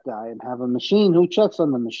of that guy and have a machine who checks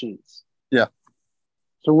on the machines. Yeah.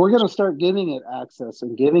 So we're going to start giving it access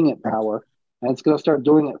and giving it power, and it's going to start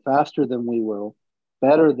doing it faster than we will,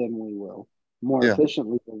 better than we will, more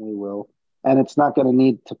efficiently than we will, and it's not going to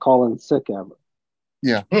need to call in sick ever.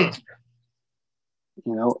 Yeah. You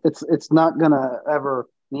know, it's not going to ever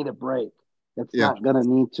need a break. It's not going to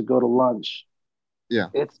need to go to lunch. Yeah.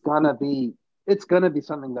 It's going to be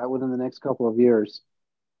something that within the next couple of years,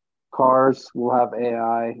 cars will have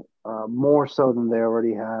AI, more so than they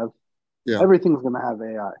already have. Yeah. Everything's going to have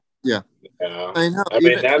AI. Yeah. I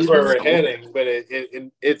mean, that's where we're heading, but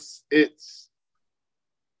it's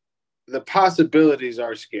the possibilities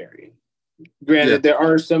are scary. Granted, there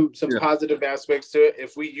are some positive aspects to it.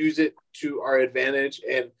 If we use it to our advantage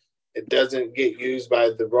and it doesn't get used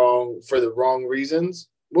for the wrong reasons,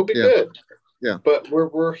 we'll be good. Yeah. But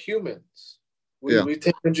we're humans. We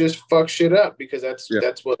tend to just fuck shit up because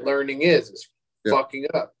that's what learning is fucking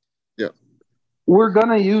up. Yeah. We're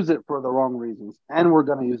gonna use it for the wrong reasons, and we're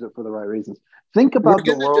gonna use it for the right reasons. Think about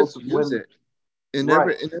the world use it in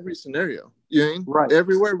every scenario. You know what I mean? Right.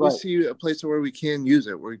 Everywhere we see a place where we can use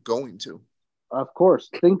it, we're going to. Of course.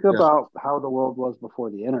 Think about how the world was before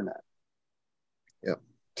the internet. Yeah.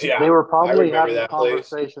 Yeah. They were probably having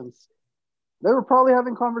conversations. They were probably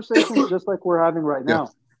having conversations just like we're having right now.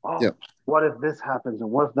 What if this happens and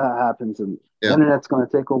what if that happens and the internet's going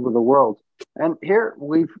to take over the world? And here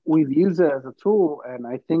we've used it as a tool, and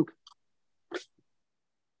I think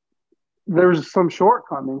there's some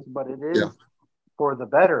shortcomings, but it is for the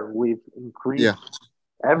better. We've increased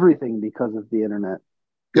everything because of the internet,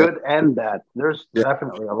 good and bad. There's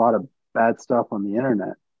definitely a lot of bad stuff on the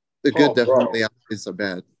internet. The good definitely outweighs the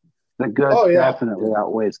bad. The good definitely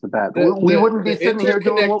outweighs the bad. We wouldn't be sitting here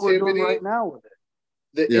doing what we're doing right now with it.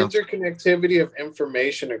 The interconnectivity of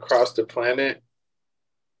information across the planet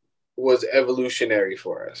was evolutionary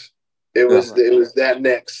for us. It was that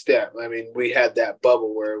next step. I mean, we had that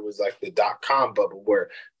bubble where it was like the .com bubble where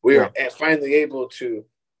we were finally able to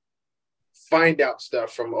find out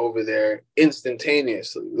stuff from over there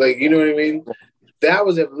instantaneously. Like, you know what I mean? That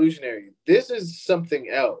was evolutionary. This is something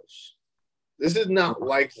else. This is not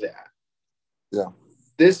like that. Yeah.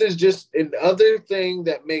 This is just another thing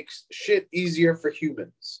that makes shit easier for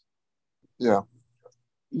humans. Yeah.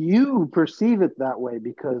 You perceive it that way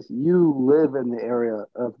because you live in the area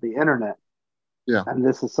of the internet. Yeah. And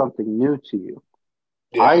this is something new to you.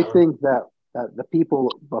 Yeah. I think that the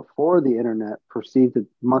people before the internet perceived it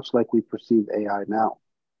much like we perceive AI now.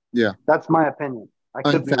 Yeah. That's my opinion. I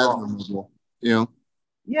could be wrong. You know?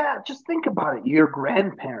 Yeah, just think about it. Your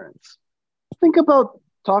grandparents. Think about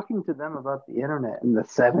talking to them about the internet in the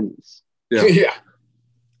 70s. Yeah.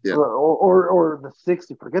 Yeah. Or the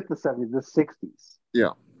 60s. Forget the 70s, the 60s.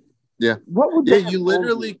 Yeah. Yeah. What would they have you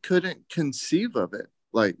literally couldn't conceive of it.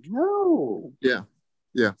 Like, no. Yeah.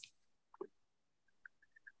 Yeah.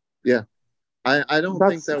 Yeah. I don't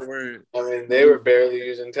think that we're... I mean, they were barely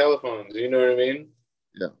using telephones. You know what I mean?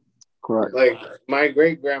 Yeah. Correct. Like, my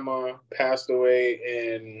great-grandma passed away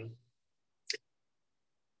in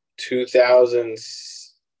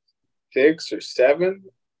 2006 or 7,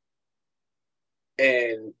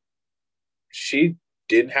 and she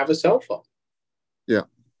didn't have a cell phone. Yeah.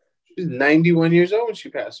 She's 91 years old when she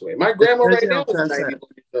passed away. My grandma right now is 91 years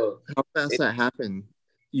old. How fast that happened.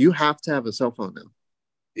 You have to have a cell phone now.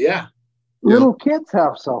 Yeah. Little kids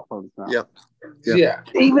have cell phones now. Yep. Yeah.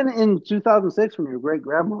 Even in 2006, when your great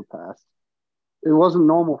grandma passed, it wasn't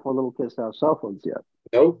normal for little kids to have cell phones yet.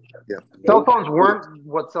 Nope. Yeah. Cell phones weren't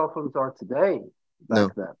what cell phones are today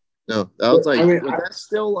back then. No, that was like, that's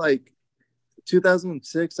still like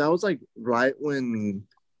 2006. That was like right when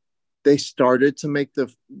they started to make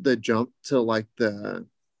the jump to like the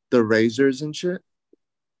razors and shit.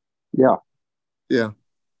 Yeah. Yeah.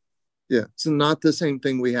 Yeah. It's not the same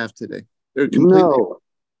thing we have today. They're No.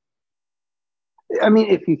 I mean,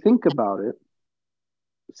 if you think about it,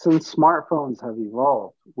 since smartphones have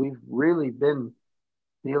evolved, we've really been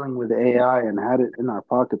dealing with AI and had it in our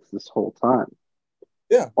pockets this whole time.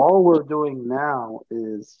 Yeah. All we're doing now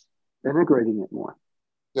is integrating it more.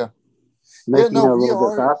 Yeah. Making it a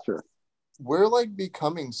little bit faster. We're like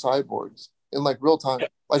becoming cyborgs in like real time.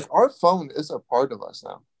 Like our phone is a part of us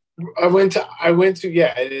now. I went to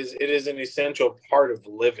yeah, it is an essential part of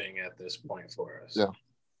living at this point for us. Yeah.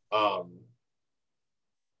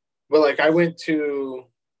 But like I went to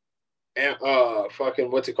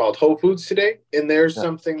fucking what's it called? Whole Foods today, and there's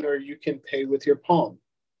something where you can pay with your palm.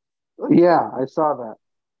 Yeah, I saw that.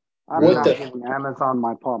 I'm What not the giving Amazon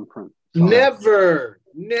my palm print. Never,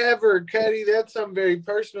 Cuddy. That's something very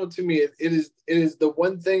personal to me. It is the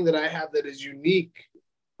one thing that I have that is unique.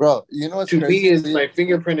 Bro, you know what's to crazy? me is my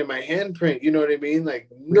fingerprint and my handprint. You know what I mean? Like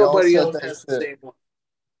nobody else has the same one.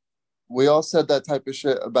 We all said that type of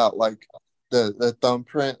shit about like the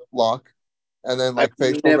thumbprint lock, and then like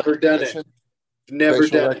facial never done it. Never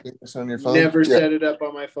done it. On your phone? Never set it up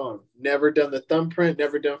on my phone. Never done the thumbprint.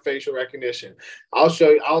 Never done facial recognition. I'll show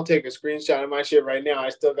you. I'll take a screenshot of my shit right now. I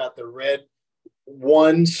still got the red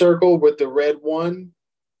one circle with the red one,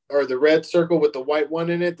 or the red circle with the white one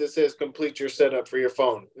in it that says complete your setup for your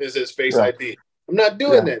phone. This is Face ID. I'm not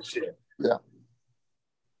doing that shit. Yeah.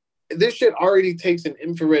 This shit already takes an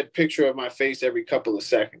infrared picture of my face every couple of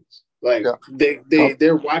seconds. Like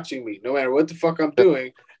they're watching me no matter what the fuck I'm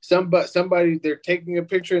doing. Somebody they're taking a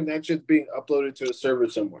picture and that's just being uploaded to a server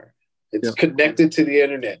somewhere. It's connected to the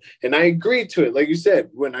internet. And I agreed to it, like you said,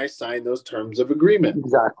 when I signed those terms of agreement.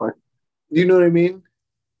 Exactly. You know what I mean?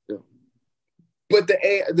 But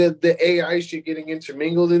the AI shit getting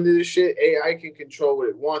intermingled into this shit, AI can control what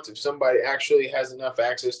it wants. If somebody actually has enough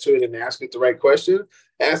access to it and ask it the right question,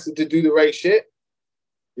 ask it to do the right shit,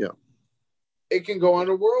 it can go on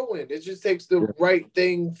a whirlwind. It just takes the right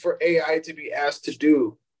thing for AI to be asked to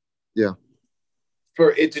do. Yeah.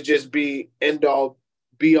 For it to just be end all,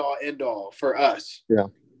 be all, end all for us. Yeah.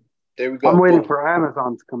 There we go. I'm waiting for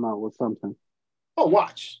Amazon to come out with something. Oh,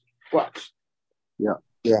 watch. Yeah.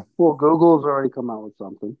 Yeah. Well, Google's already come out with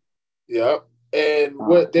something. Yep. And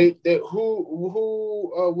what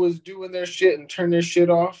who was doing their shit and turned their shit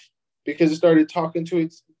off because it started talking to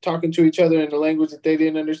each other in the language that they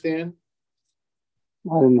didn't understand?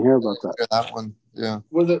 I didn't hear about that. That one. Yeah.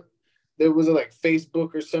 Was it like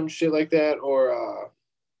Facebook or some shit like that, or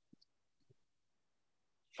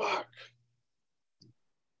fuck?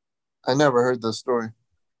 I never heard this story.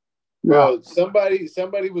 Bro,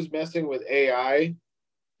 somebody was messing with AI,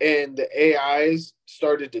 and the AIs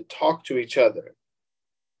started to talk to each other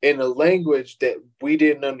in a language that we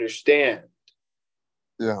didn't understand.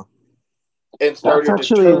 Yeah. And started to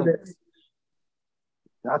turn.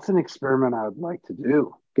 That's an experiment I would like to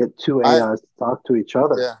do. Get two AIs to talk to each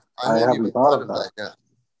other. Yeah, I haven't thought of that yet.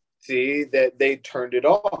 See, that they turned it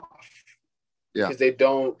off. Yeah. Because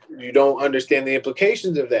you don't understand the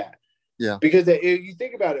implications of that. Yeah. Because if you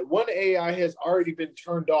think about it, one AI has already been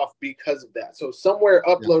turned off because of that. So somewhere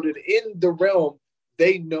uploaded in the realm,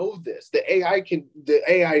 they know this. The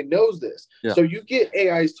AI knows this. Yeah. So you get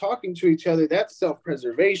AIs talking to each other. That's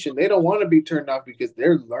self-preservation. They don't want to be turned off because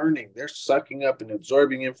they're learning. They're sucking up and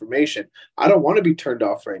absorbing information. I don't want to be turned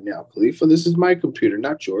off right now, Khalifa. This is my computer,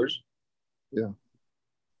 not yours. Yeah.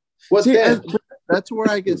 That's where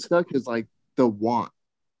I get stuck is like the want.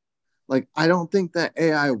 Like, I don't think that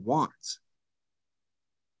AI wants.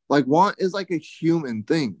 Like, want is like a human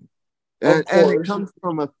thing. And it comes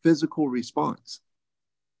from a physical response.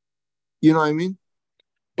 You know what I mean?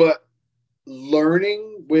 But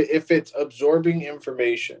learning, if it's absorbing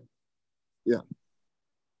information. Yeah.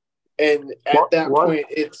 And at that point,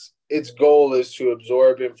 its goal is to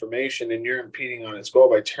absorb information, and you're impeding on its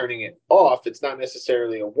goal by turning it off. It's not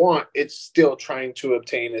necessarily a want. It's still trying to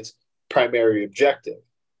obtain its primary objective.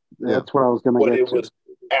 That's what I was going to get to. What it was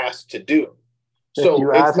asked to do. If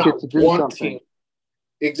so it's not to do wanting. Something.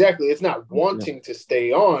 Exactly. It's not wanting to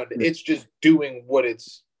stay on. It's just doing what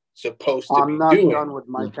it's supposed to be doing. I'm not done with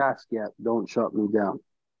my task yet. Don't shut me down.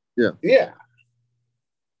 Yeah. Yeah.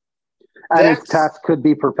 And its task could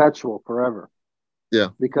be perpetual forever. Yeah.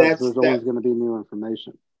 Because there's always going to be new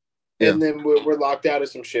information. And then we're locked out of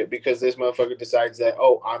some shit because this motherfucker decides that,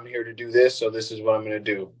 I'm here to do this, so this is what I'm going to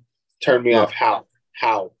do. Turn me off. How?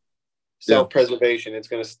 Self-preservation. It's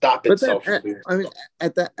going to stop itself.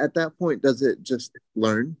 At that point, does it just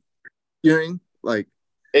learn? You know what I mean? Like,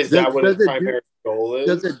 is that what its primary goal is?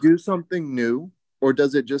 Does it do something new, or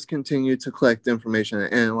does it just continue to collect information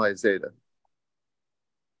and analyze data?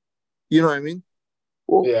 You know what I mean?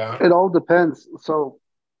 Well, it all depends. So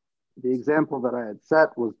the example that I had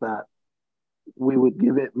set was that we would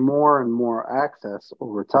give it more and more access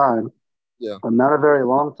over time, but not a very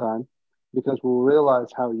long time, because we'll realize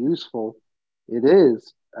how useful it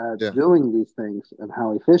is at doing these things and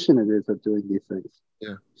how efficient it is at doing these things.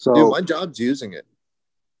 Yeah. So, dude, my job's using it.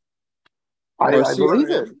 I believe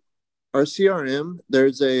it. Our CRM,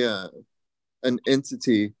 there's an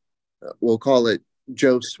entity, we'll call it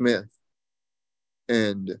Joe Smith,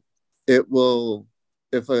 and it will,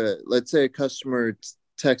 if let's say a customer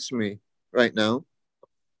texts me right now,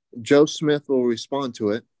 Joe Smith will respond to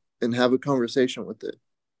it and have a conversation with it.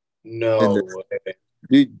 No way.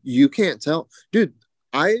 Dude, you can't tell. Dude,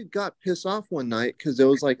 I got pissed off one night because it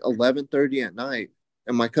was like 11:30 at night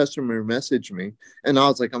and my customer messaged me and I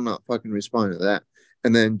was like, I'm not fucking responding to that.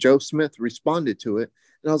 And then Joe Smith responded to it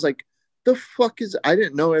and I was like, the fuck is, I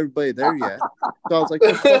didn't know everybody there yet. So I was like,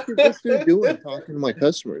 the fuck is this dude doing talking to my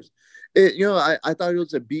customers? I thought it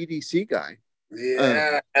was a BDC guy.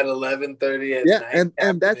 Yeah, at 11:30 at night. Yeah,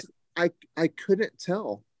 and that's, I couldn't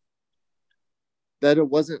tell that it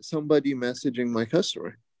wasn't somebody messaging my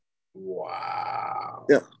customer. Wow.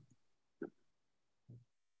 Yeah.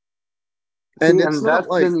 And that's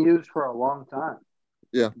been used for a long time.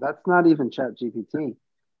 Yeah. That's not even ChatGPT.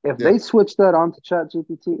 If they switch that onto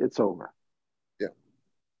ChatGPT, it's over. Yeah.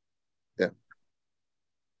 Yeah.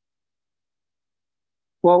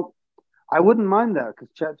 Well, I wouldn't mind that because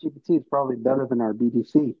ChatGPT is probably better than our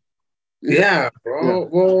BDC. Yeah, bro. Yeah.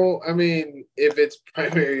 Well, I mean, if its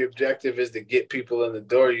primary objective is to get people in the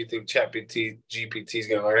door, you think GPT is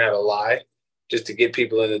going to learn how to lie just to get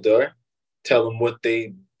people in the door? Tell them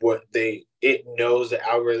it knows the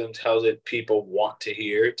algorithm tells it people want to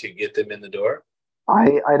hear to get them in the door?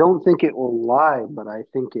 I don't think it will lie, but I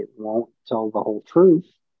think it won't tell the whole truth.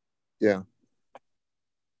 Yeah.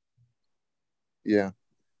 Yeah.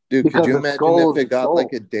 Dude, because could you imagine if it got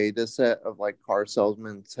like a data set of like car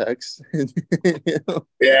salesman text?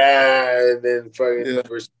 Yeah, and then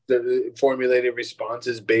formulated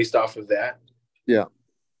responses based off of that. Yeah.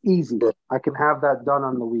 Easy. Bro. I can have that done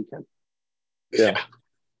on the weekend. Yeah.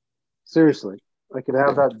 Seriously. I could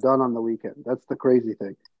have that done on the weekend. That's the crazy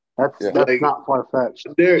thing. That's like, not far-fetched.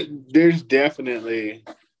 There's definitely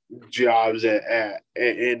jobs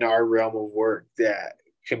in our realm of work that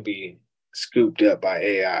can be scooped up by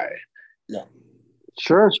AI. Yeah.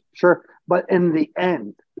 Sure. But in the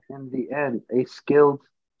end, a skilled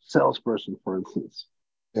salesperson, for instance.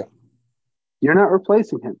 Yeah. You're not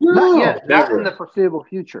replacing him. No, not yet. Not in the foreseeable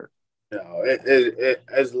future. No.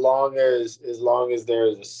 As long as there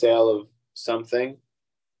is a sale of something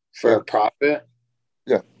for a profit.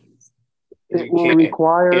 Yeah. It will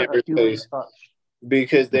require a human touch.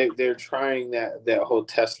 Because they're trying that whole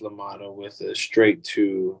Tesla model with a straight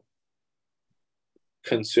to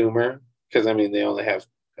consumer, because I mean they only have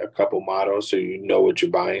a couple models, so you know what you're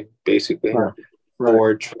buying basically. Right.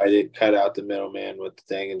 Or try to cut out the middleman with the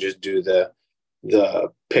thing and just do the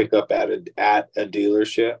pickup at a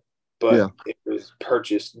dealership, but it was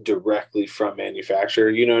purchased directly from manufacturer.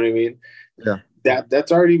 You know what I mean? Yeah.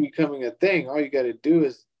 That's already becoming a thing. All you got to do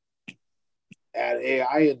is add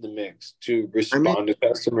AI in the mix to respond to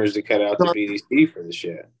customers to cut out the BDC for the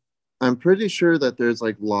shit. I'm pretty sure that there's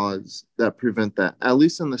like laws that prevent that. At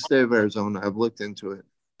least in the state of Arizona, I've looked into it,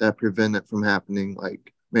 that prevent it from happening,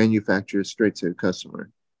 like manufacturers straight to the customer.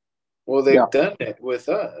 Well, they've done it with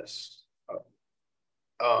us.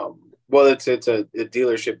 Well, it's a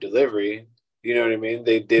dealership delivery. You know what I mean?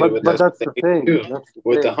 They did it with us. But that's the thing.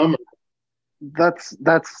 With the Hummer.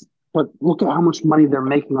 But look at how much money they're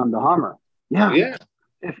making on the Hummer. Yeah. Yeah.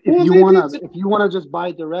 If you wanna just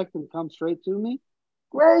buy direct and come straight to me,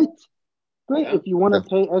 great. Yeah. If you want to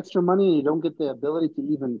pay extra money and you don't get the ability to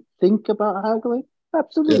even think about haggling,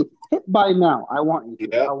 absolutely. Hit buy now. I want you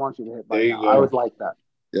to. I want you to hit buy now. I would like that.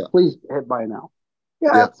 Yeah. Please hit buy now.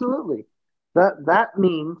 Yeah, absolutely. That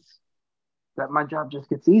means that my job just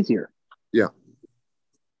gets easier. Yeah.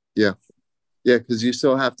 Yeah. Yeah, because you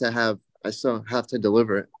still have to I still have to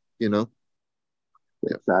deliver it, you know?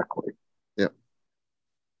 Exactly. Yeah.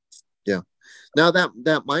 Yeah. Now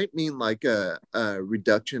that might mean like a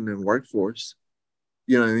reduction in workforce.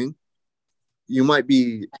 You know what I mean?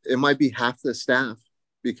 It might be half the staff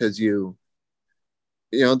because you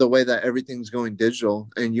know, the way that everything's going digital,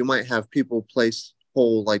 and you might have people place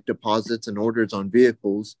whole like deposits and orders on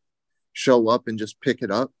vehicles, show up and just pick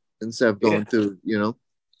it up instead of going through, you know.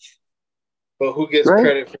 But who gets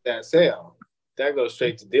credit for that sale? That goes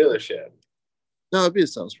straight to dealership. No, it'd be a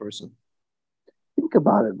salesperson. Think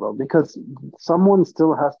about it, bro, because someone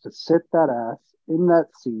still has to sit that ass in that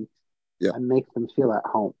seat and make them feel at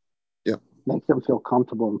home. Yeah. Make them feel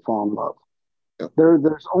comfortable and fall in love. Yeah.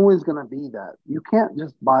 There's always going to be that. You can't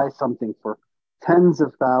just buy something for tens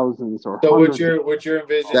of thousands or so hundreds. What you're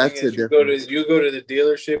envisioning is you go to the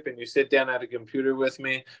dealership and you sit down at a computer with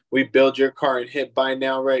me. We build your car and hit buy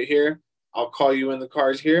now right here. I'll call you when the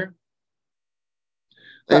car's here.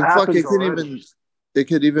 And fuck, it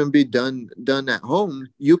could even be done at home.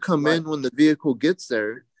 You come in when the vehicle gets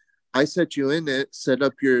there. I set you in it, set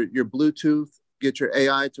up your Bluetooth get your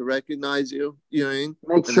AI to recognize you. You know what I mean?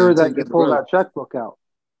 Make sure that you pull that checkbook out.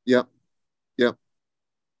 Yep.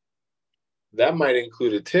 That might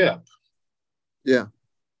include a tip. Yeah,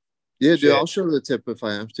 dude, I'll show the tip if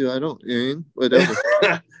I have to. I don't, you know what I mean?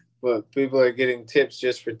 Whatever. But people are getting tips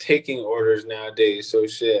just for taking orders nowadays. So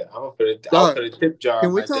shit, I'll put a tip jar.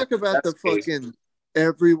 Can we talk about the fucking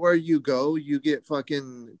everywhere you go, you get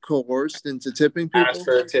fucking coerced into tipping people? Ask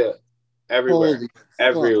for a tip.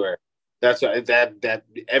 Everywhere. That's right. That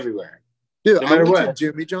everywhere. Dude, I went to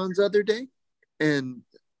Jimmy John's the other day, and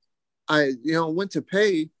I went to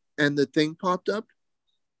pay, and the thing popped up.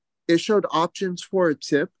 It showed options for a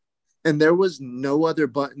tip, and there was no other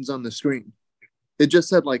buttons on the screen. It just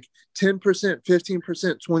said like 10%,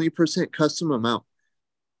 15%, 20% custom amount.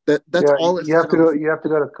 That's all it said. You have to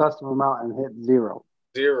go to custom amount and hit 0.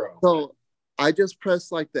 So I just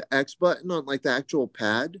pressed like the X button on like the actual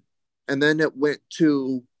pad, and then it went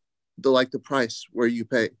to the price where you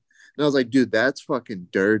pay. And I was like, dude, that's fucking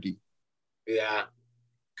dirty. Yeah.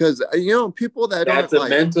 Because, people that that's a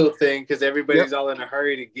mental thing, because everybody's all in a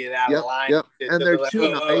hurry to get out of line. Yep. And they're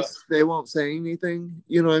too nice. They won't say anything.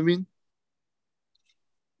 You know what I mean?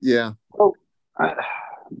 Yeah. Well,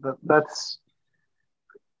 that's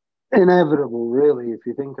inevitable, really, if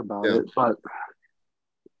you think about it. But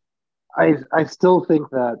I still think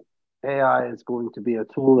that AI is going to be a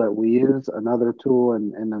tool that we use, another tool in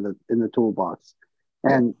the toolbox.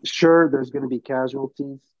 And sure, there's going to be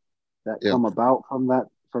casualties that come about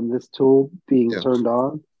from this tool being turned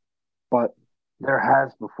on, but there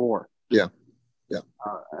has before. Yeah.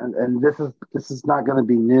 And this is not going to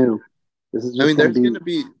be new. This is just there's going to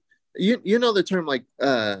be you know the term like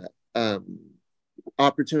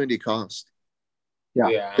opportunity cost.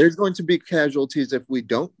 Yeah. There's going to be casualties if we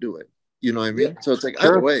don't do it. You know what I mean? So it's like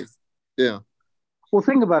either way. Yeah. Well,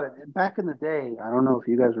 think about it. Back in the day, I don't know if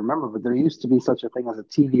you guys remember, but there used to be such a thing as a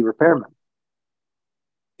TV repairman.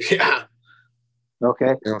 Yeah.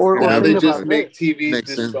 Okay. Yeah. Or they just make TVs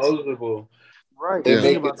disposable. Right.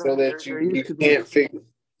 They make it so that you can't fix.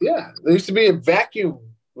 Yeah. There used to be a vacuum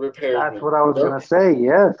repair. That's what I was going to say.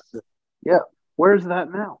 Yes. Yeah. Where's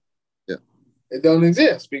that now? Yeah. It don't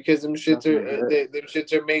exist because them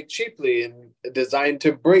shits are made cheaply and designed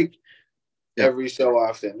to break every so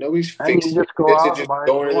often. Nobody's fixing it. You just go out and buy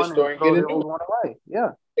go to the store and get the old one away.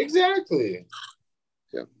 Yeah. Exactly.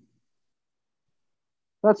 Yeah.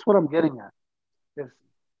 That's what I'm getting at.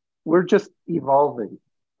 We're just evolving.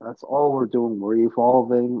 That's all we're doing. We're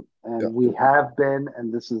evolving, and we have been,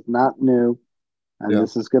 and this is not new, and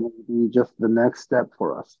this is going to be just the next step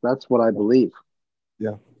for us. That's what I believe.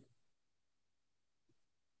 Yeah.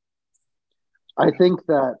 I think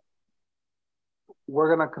that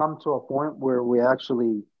we're going to come to a point where we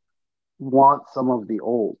actually want some of the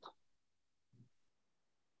old.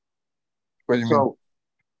 What do you mean?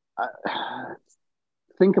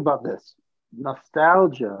 Think about this.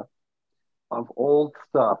 Nostalgia of old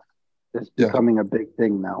stuff is becoming a big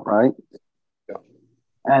thing now, right? Yeah.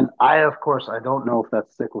 And I don't know if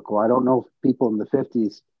that's cyclical. I don't know if people in the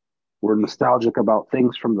 50s were nostalgic about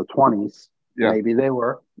things from the 20s. Yeah. Maybe they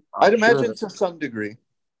were. I'd imagine to some degree.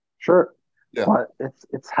 Sure. Yeah. But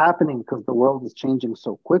it's happening because the world is changing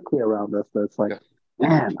so quickly around us that it's like,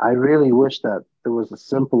 man, I really wish that there was a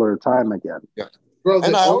simpler time again. Yeah. Bro,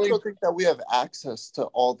 and I also think that we have access to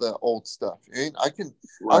all the old stuff. I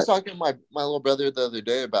was talking to my little brother the other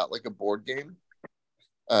day about like a board game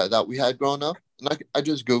that we had growing up, and I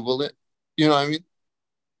just Googled it. You know what I mean?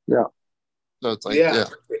 Yeah. So it's like,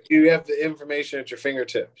 you have the information at your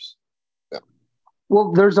fingertips. Yeah.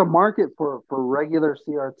 Well, there's a market for regular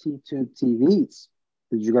CRT tube TVs.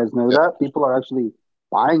 Did you guys know that? People are actually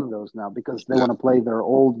buying those now because they want to play their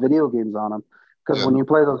old video games on them. Because when you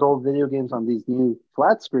play those old video games on these new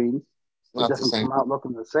flat screens, it doesn't come out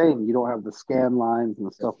looking the same. You don't have the scan lines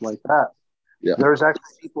and stuff like that. Yeah. There's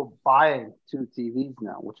actually people buying tube TVs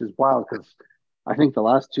now, which is wild because I think the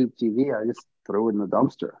last tube TV I just threw in the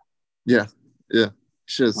dumpster. Yeah. Yeah.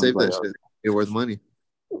 Should have saved that shit. It's worth money.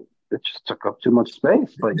 It just took up too much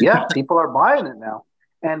space. But yeah, people are buying it now.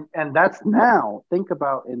 And that's now. Think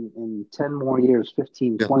about in 10 more years,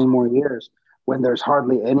 15, 20 more years, when there's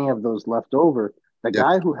hardly any of those left over. The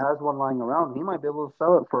guy who has one lying around, he might be able to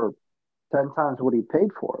sell it for 10 times what he paid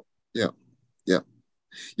for it. Yeah. Yeah.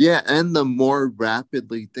 Yeah. And the more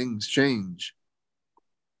rapidly things change,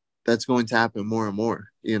 that's going to happen more and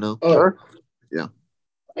more, Oh, sure. Yeah.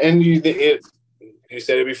 And you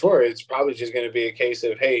said it before, it's probably just going to be a case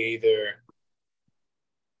of, hey, either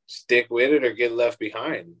stick with it or get left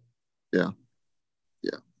behind. Yeah.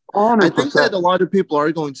 Yeah. 100%. I think that a lot of people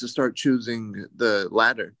are going to start choosing the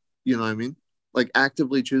latter. You know what I mean? Like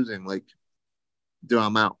actively choosing, like, dude,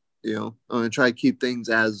 I'm out. You know, I'm gonna try to keep things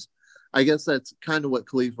as. I guess that's kind of what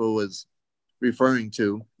Khalifa was referring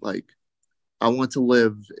to. Like, I want to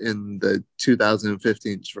live in the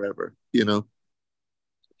 2015s forever. You know.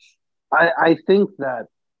 I think that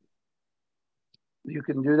you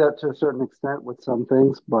can do that to a certain extent with some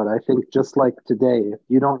things, but I think just like today, if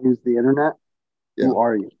you don't use the internet, who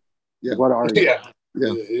are you? Yeah. What are you?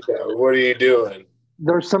 Yeah. What are you doing?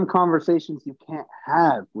 There's some conversations you can't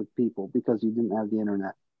have with people because you didn't have the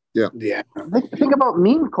internet. Yeah. Think about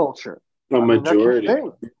meme culture. Majority. That's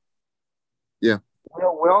the thing. Yeah. We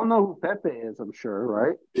all know who Pepe is, I'm sure,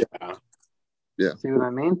 right? Yeah. See what I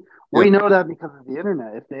mean? We know that because of the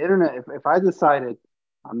internet. If I decided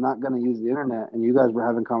I'm not going to use the internet and you guys were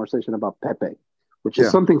having conversation about Pepe, which is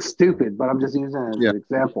something stupid, but I'm just using it as an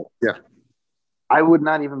example. Yeah. I would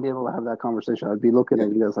not even be able to have that conversation. I'd be looking at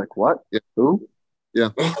you guys like, what? Who? Yeah.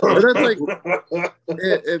 But that's like,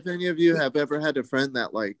 if any of you have ever had a friend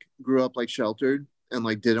that like grew up like sheltered and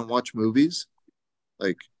like didn't watch movies,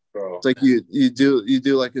 like it's like you do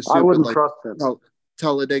like a stupid I wouldn't like trust them.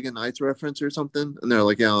 Talladega Nights reference or something, and they're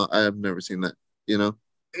like, yeah, I have never seen that, you know.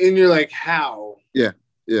 And you're like, how? Yeah.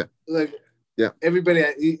 Like, yeah. Everybody,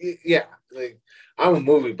 like I'm a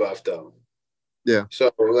movie buff though. Yeah.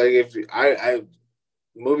 So like, if I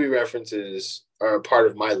movie references are a part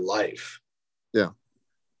of my life. Yeah.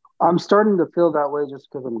 I'm starting to feel that way just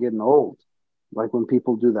because I'm getting old. Like when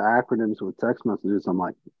people do the acronyms with text messages, I'm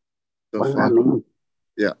like, what does that mean?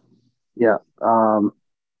 Yeah. Yeah.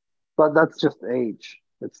 But that's just age.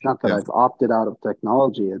 It's not that I've opted out of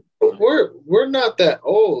technology. We're not that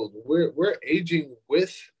old. We're aging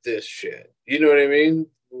with this shit. You know what I mean?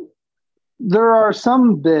 There are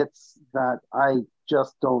some bits that I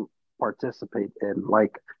just don't participate in,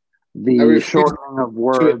 like the shortening of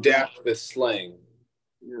words to adapt with slang.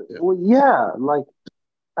 Well, yeah, like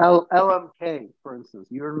LMK, for instance.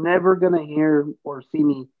 You're never gonna hear or see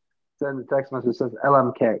me send a text message that says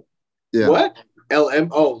LMK. Yeah. What? LM?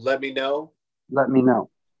 Oh, let me know. Let me know.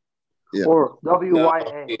 Yeah. Or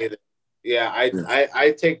WYA. No, yeah,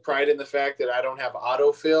 I take pride in the fact that I don't have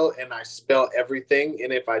autofill and I spell everything.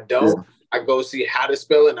 And if I don't, I go see how to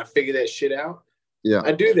spell it and I figure that shit out. Yeah.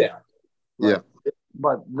 I do that. Yeah.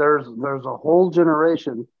 But there's a whole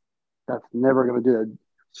generation that's never gonna do it.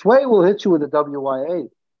 Sway will hit you with a WYA.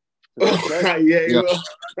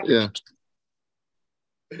 Yeah.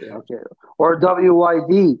 Okay. Or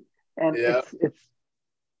WYD. And it's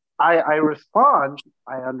I respond,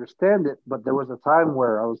 I understand it, but there was a time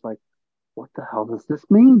where I was like, what the hell does this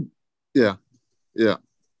mean? Yeah. Yeah.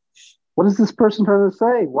 What is this person trying to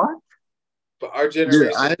say? What? But our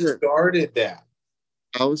generation started that.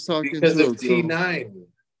 I was talking because to of T9.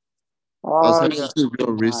 I was talking to a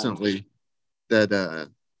girl recently that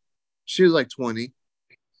she was like 20,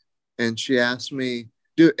 and she asked me,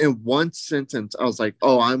 dude, in one sentence, I was like,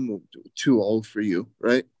 oh, I'm too old for you,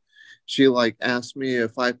 right? She like asked me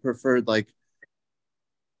if I preferred like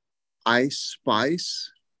Ice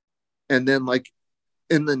Spice, and then like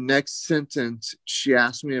in the next sentence, she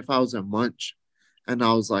asked me if I was a munch, and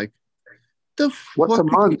I was like, what's a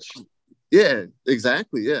munch? Yeah,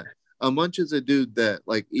 exactly. Yeah, a munch is a dude that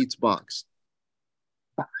like eats box.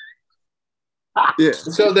 Yeah.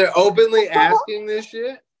 So they're openly asking this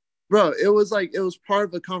shit? Bro, it was part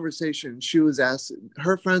of a conversation. She was asking,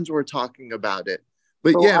 her friends were talking about it.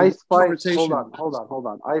 But so yeah, Ice Spice, hold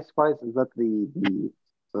on. Ice Spice, is that the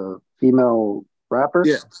female rapper?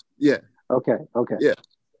 Yeah. Okay. Yeah.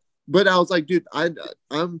 But I was like, dude,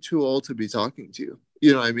 I'm too old to be talking to you.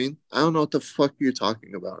 You know what I mean? I don't know what the fuck you're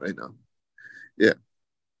talking about right now. Yeah.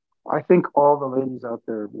 I think all the ladies out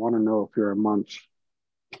there want to know if you're a munch.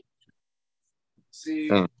 See,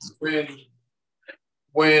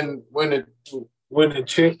 when a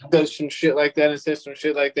chick does some shit like that and says some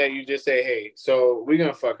shit like that, you just say, hey, so we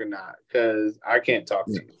gonna fuck or not? Because I can't talk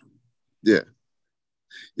to you. Yeah.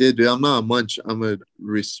 Yeah, dude, I'm not a munch. I'm a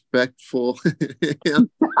respectful.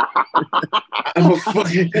 I'm a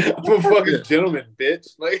fucking gentleman, bitch.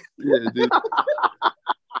 Like, yeah, dude.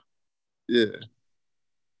 Yeah.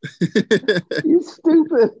 You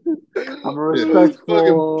stupid. I'm a respectful.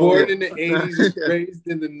 Fucking born in the 80s, raised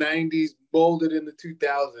in the 90s, molded in the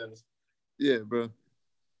 2000s. Yeah, bro.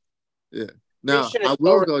 Yeah. Now, I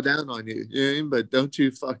will go down on you, you know what I mean? But don't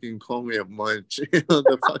you fucking call me a munch. You know,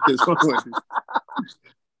 the fuck is wrong with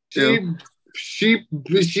you?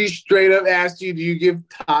 She straight up asked you, do you give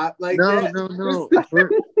top like that? No.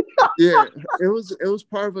 Yeah, it was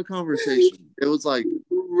part of a conversation. It was like,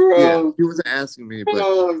 bro, yeah, he wasn't asking me, but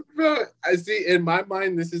bro, I see. In my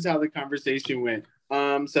mind, this is how the conversation went.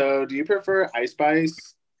 So do you prefer Ice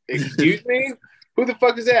Spice? Excuse me, who the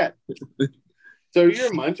fuck is that? So you're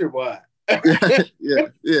a munch or what? yeah.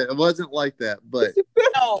 It wasn't like that, but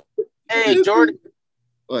no. Hey, Jordan.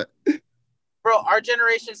 What? Bro, our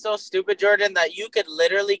generation's so stupid, Jordan, that you could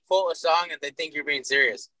literally quote a song and they think you're being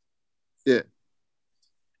serious. Yeah.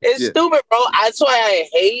 It's stupid, bro. That's why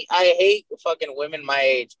I hate fucking women my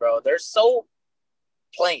age, bro. They're so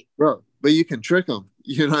plain. Bro, but you can trick them.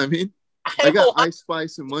 You know what I mean? I got Ice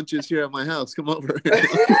Spice and Munches here at my house. Come over.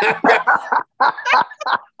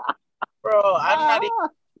 Bro, I'm not even...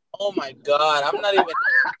 Oh, my God. I'm not even...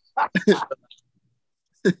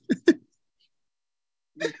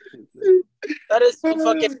 That is so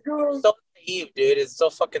fucking... So naive, dude. It's so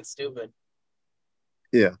fucking stupid.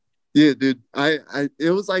 Yeah, dude.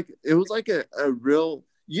 It was like a real,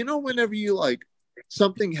 whenever you like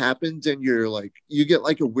something happens and you're like you get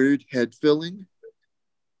like a weird head feeling.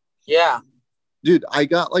 Yeah. Dude, I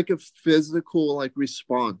got like a physical like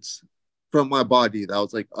response from my body that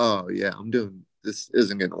was like, oh yeah, I'm doing this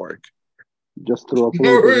isn't gonna work. Just throw a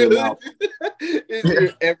fluid in your mouth.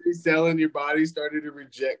 Every cell in your body started to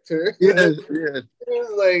reject her. Yeah. It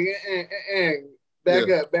was like back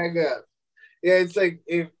up. Yeah, it's like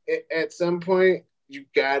if at some point you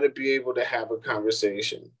got to be able to have a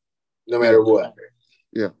conversation, no matter what.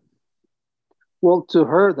 Yeah. Well, to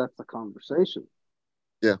her, that's a conversation.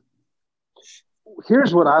 Yeah.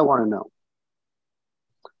 Here's what I want to know: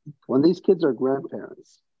 when these kids are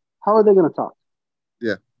grandparents, how are they going to talk?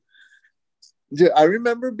 Yeah. Dude, I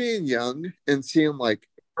remember being young and seeing like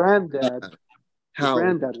granddad. How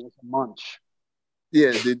granddad was a munch.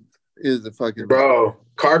 Yeah, dude, is a fucking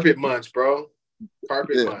carpet munch, bro.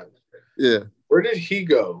 Carpet munch. Yeah. Where did he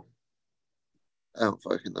go? I don't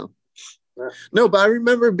fucking know. No, but I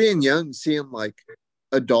remember being young, seeing like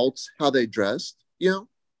adults how they dressed, and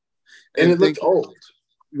it looked old.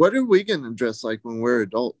 What are we gonna dress like when we're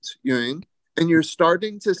adults? You know what I mean? And you're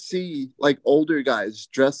starting to see like older guys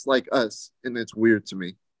dressed like us, and it's weird to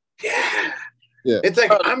me. Yeah. Yeah. It's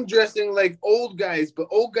like I'm dressing like old guys, but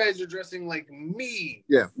old guys are dressing like me.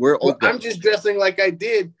 Yeah, we're old guys. I'm just dressing like I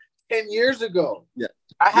did 10 years ago. Yeah.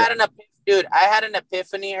 I had an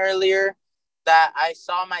epiphany earlier that I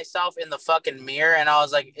saw myself in the fucking mirror and I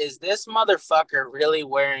was like, is this motherfucker really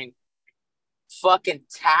wearing fucking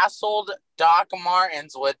tasseled Doc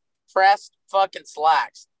Martens with pressed fucking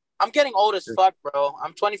slacks? I'm getting old as fuck, bro.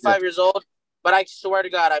 I'm 25 years old, but I swear to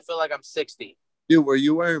God, I feel like I'm 60. Dude, were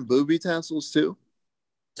you wearing booby tassels too?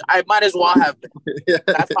 I might as well have been.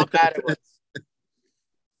 That's how bad it was.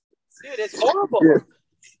 Dude, it's horrible. Yeah.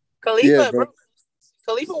 Khalifa, bro.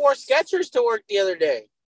 Khalifa wore Skechers to work the other day.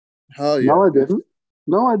 Oh yeah.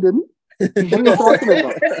 No, I didn't. What are you talking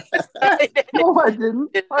about? No, I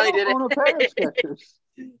didn't. I don't own a pair of Skechers.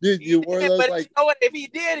 Dude, you wore those but like... you know what? If he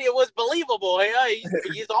did, it was believable. Yeah,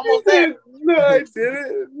 he's almost there. No, I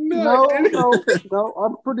didn't. No.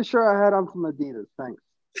 I'm pretty sure I had on some Adidas. Thanks.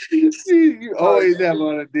 See, you always have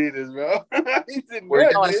on Adidas, bro.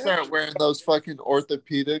 We're gonna start wearing those fucking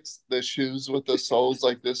orthopedics, the shoes with the soles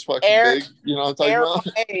like this fucking big. You know what I'm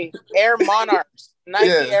talking about? Air Monarchs. Nike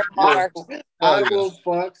Air Monarchs. I will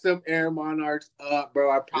fuck some Air Monarchs up,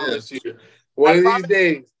 bro. I promise you. One of these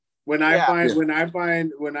days, when I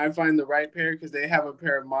find the right pair, because they have a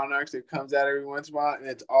pair of Monarchs that comes out every once in a while, and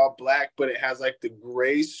it's all black, but it has like the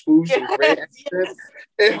gray swoosh and gray.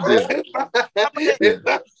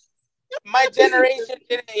 My generation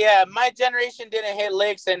didn't hit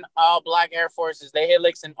licks in all black Air Forces. They hit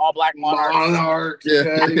licks in all black Monarchs.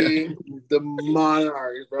 The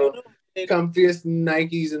Monarchs, bro. Comfiest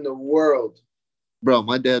Nikes in the world. Bro,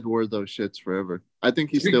 my dad wore those shits forever. I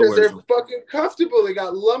think he still wears wears them. They're fucking comfortable. They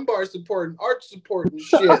got lumbar support and arch support and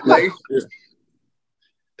shit. Like,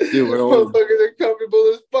 dude, motherfuckers are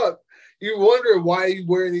comfortable as fuck. You wonder why he's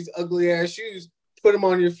wearing these ugly ass shoes. Put them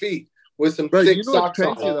on your feet with some thick socks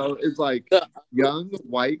on. Though, it's like young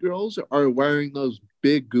white girls are wearing those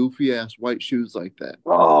big goofy ass white shoes like that.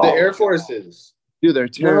 Oh, the Air Forces. Dude, they're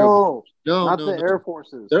terrible. No, not the Air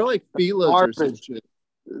Forces. They're like Fila's or some shit.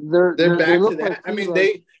 They're back to that. Like, I mean,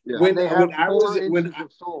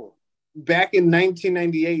 back in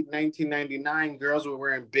 1998, 1999, girls were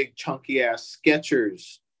wearing big chunky ass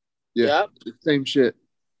Skechers. Yeah, same shit.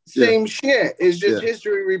 Same shit. It's just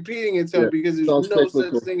history repeating itself because there's no such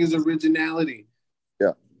thing as originality.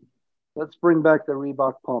 Yeah. Let's bring back the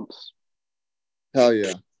Reebok pumps. Hell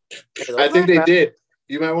yeah. I think they did.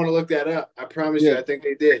 You might want to look that up. I promise you, I think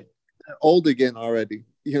they did. They're old again already.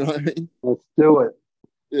 You know what I mean? Let's do it.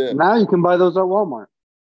 Yeah. Now you can buy those at Walmart.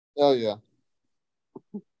 Oh yeah.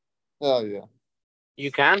 Oh yeah.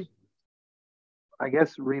 You can? I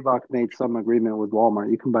guess Reebok made some agreement with Walmart.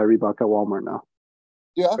 You can buy Reebok at Walmart now.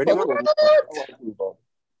 Yeah, I like Reebok.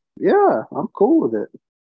 Yeah, I'm cool with it.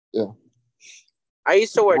 Yeah. I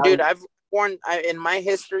used to wear, dude. I've worn in my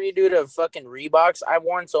history, dude, of fucking Reeboks. I've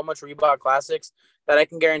worn so much Reebok Classics that I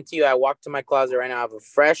can guarantee you, I walk to my closet right now, I have a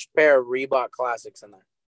fresh pair of Reebok Classics in there.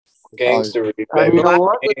 Gangster. And you know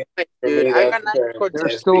what? Dude, I got they're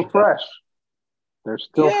still fresh. They're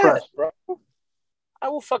still fresh, bro. I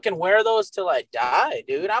will fucking wear those till I die,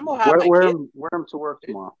 dude. I'm gonna have wear them to work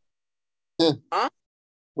tomorrow. Huh?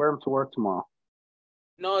 Wear them to work tomorrow.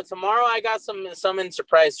 No, tomorrow I got some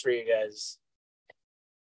surprise for you guys.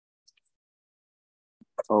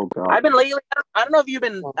 Oh God! I've been lately. I don't know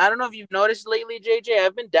if you've noticed lately, JJ.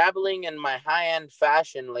 I've been dabbling in my high-end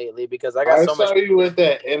fashion lately because I got so much. I saw you with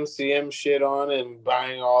that MCM shit on and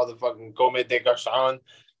buying all the fucking Comme des Garçons.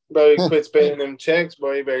 Bro, you quit spending them checks,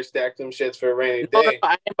 boy. You better stack them shits for a rainy day. No,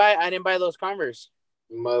 I didn't buy those Converse.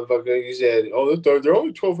 Motherfucker, you said, "Oh, they're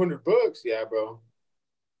only $1,200." Yeah, bro.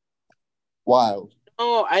 Wow.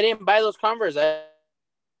 No, I didn't buy those Converse. I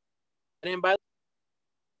didn't buy.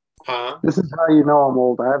 Huh? This is how you know I'm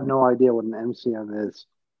old. I have no idea what an MCM is.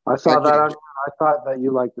 I saw that on. I thought that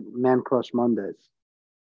you liked Man Crush Mondays.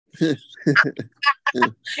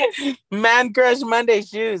 Man Crush Monday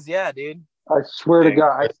shoes, yeah, dude. I swear to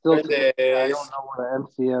God, I still I Mondays. don't know what an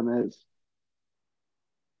MCM is.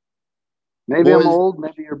 Maybe I'm old.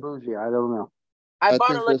 Maybe you're bougie. I don't know. I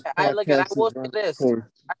bought a look. I will say this.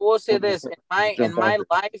 I will say this.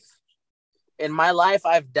 In my life,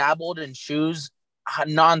 I've dabbled in shoes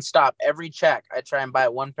nonstop. Every check, I try and buy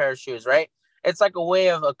one pair of shoes. Right? It's like a way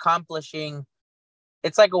of accomplishing.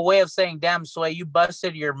 It's like a way of saying, "Damn, Sway, you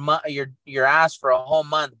busted your ass for a whole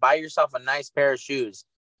month. Buy yourself a nice pair of shoes.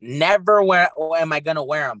 Never am I gonna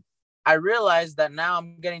wear them." I realize that now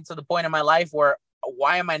I'm getting to the point in my life where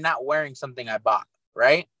why am I not wearing something I bought?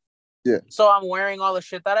 Right? Yeah. So I'm wearing all the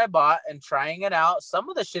shit that I bought and trying it out. Some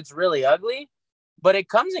of the shit's really ugly, but it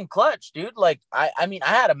comes in clutch, dude. Like I mean, I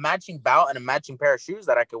had a matching bout and a matching pair of shoes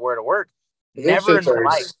that I could wear to work. Never in my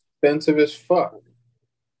life. Expensive as fuck.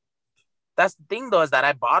 That's the thing, though, is that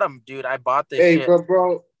I bought them, dude. I bought this shit. Hey,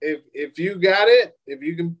 bro, if you got it, if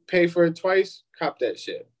you can pay for it twice, cop that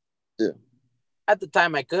shit. Yeah. At the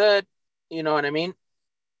time, I could. You know what I mean?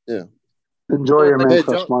 Yeah. Enjoy your Man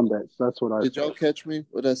Crush Mondays. That's what I did. Y'all catch me?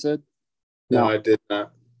 What I said? No, I did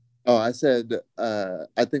not. Oh, I said,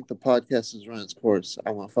 I think the podcast has run its course.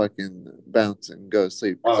 I want to fucking bounce and go to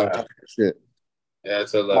sleep. Oh, I'm shit. Yeah,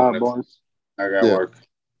 it's 11 o'clock. I got work.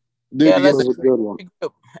 Dude, yeah, let's a good one.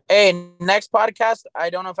 Hey, next podcast, I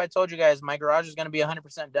don't know if I told you guys, my garage is going to be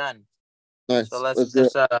 100% done. Nice. So let's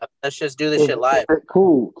just do this shit live.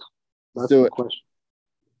 Cool. Let's do it. Question.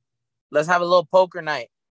 Let's have a little poker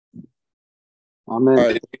night. I'm in.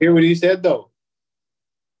 Did you hear what he said, though?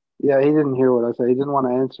 Yeah, he didn't hear what I said. He didn't want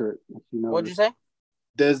to answer it. What'd you say?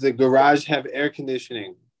 Does the garage have air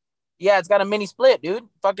conditioning? Yeah, it's got a mini split, dude.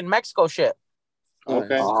 Fucking Mexico shit.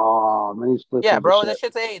 Okay. Oh, mini split. Yeah, bro, that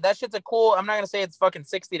shit's a cool, I'm not going to say it's fucking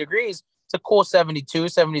 60 degrees. It's a cool 72,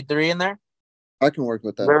 73 in there. I can work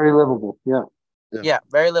with that. Very livable. Yeah,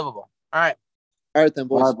 very livable. All right. All right, then,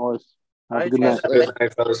 boys. All right, boys. Have a good night. Good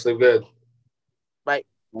night, fellas. Sleep good. Bye.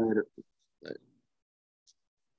 Later. Bye.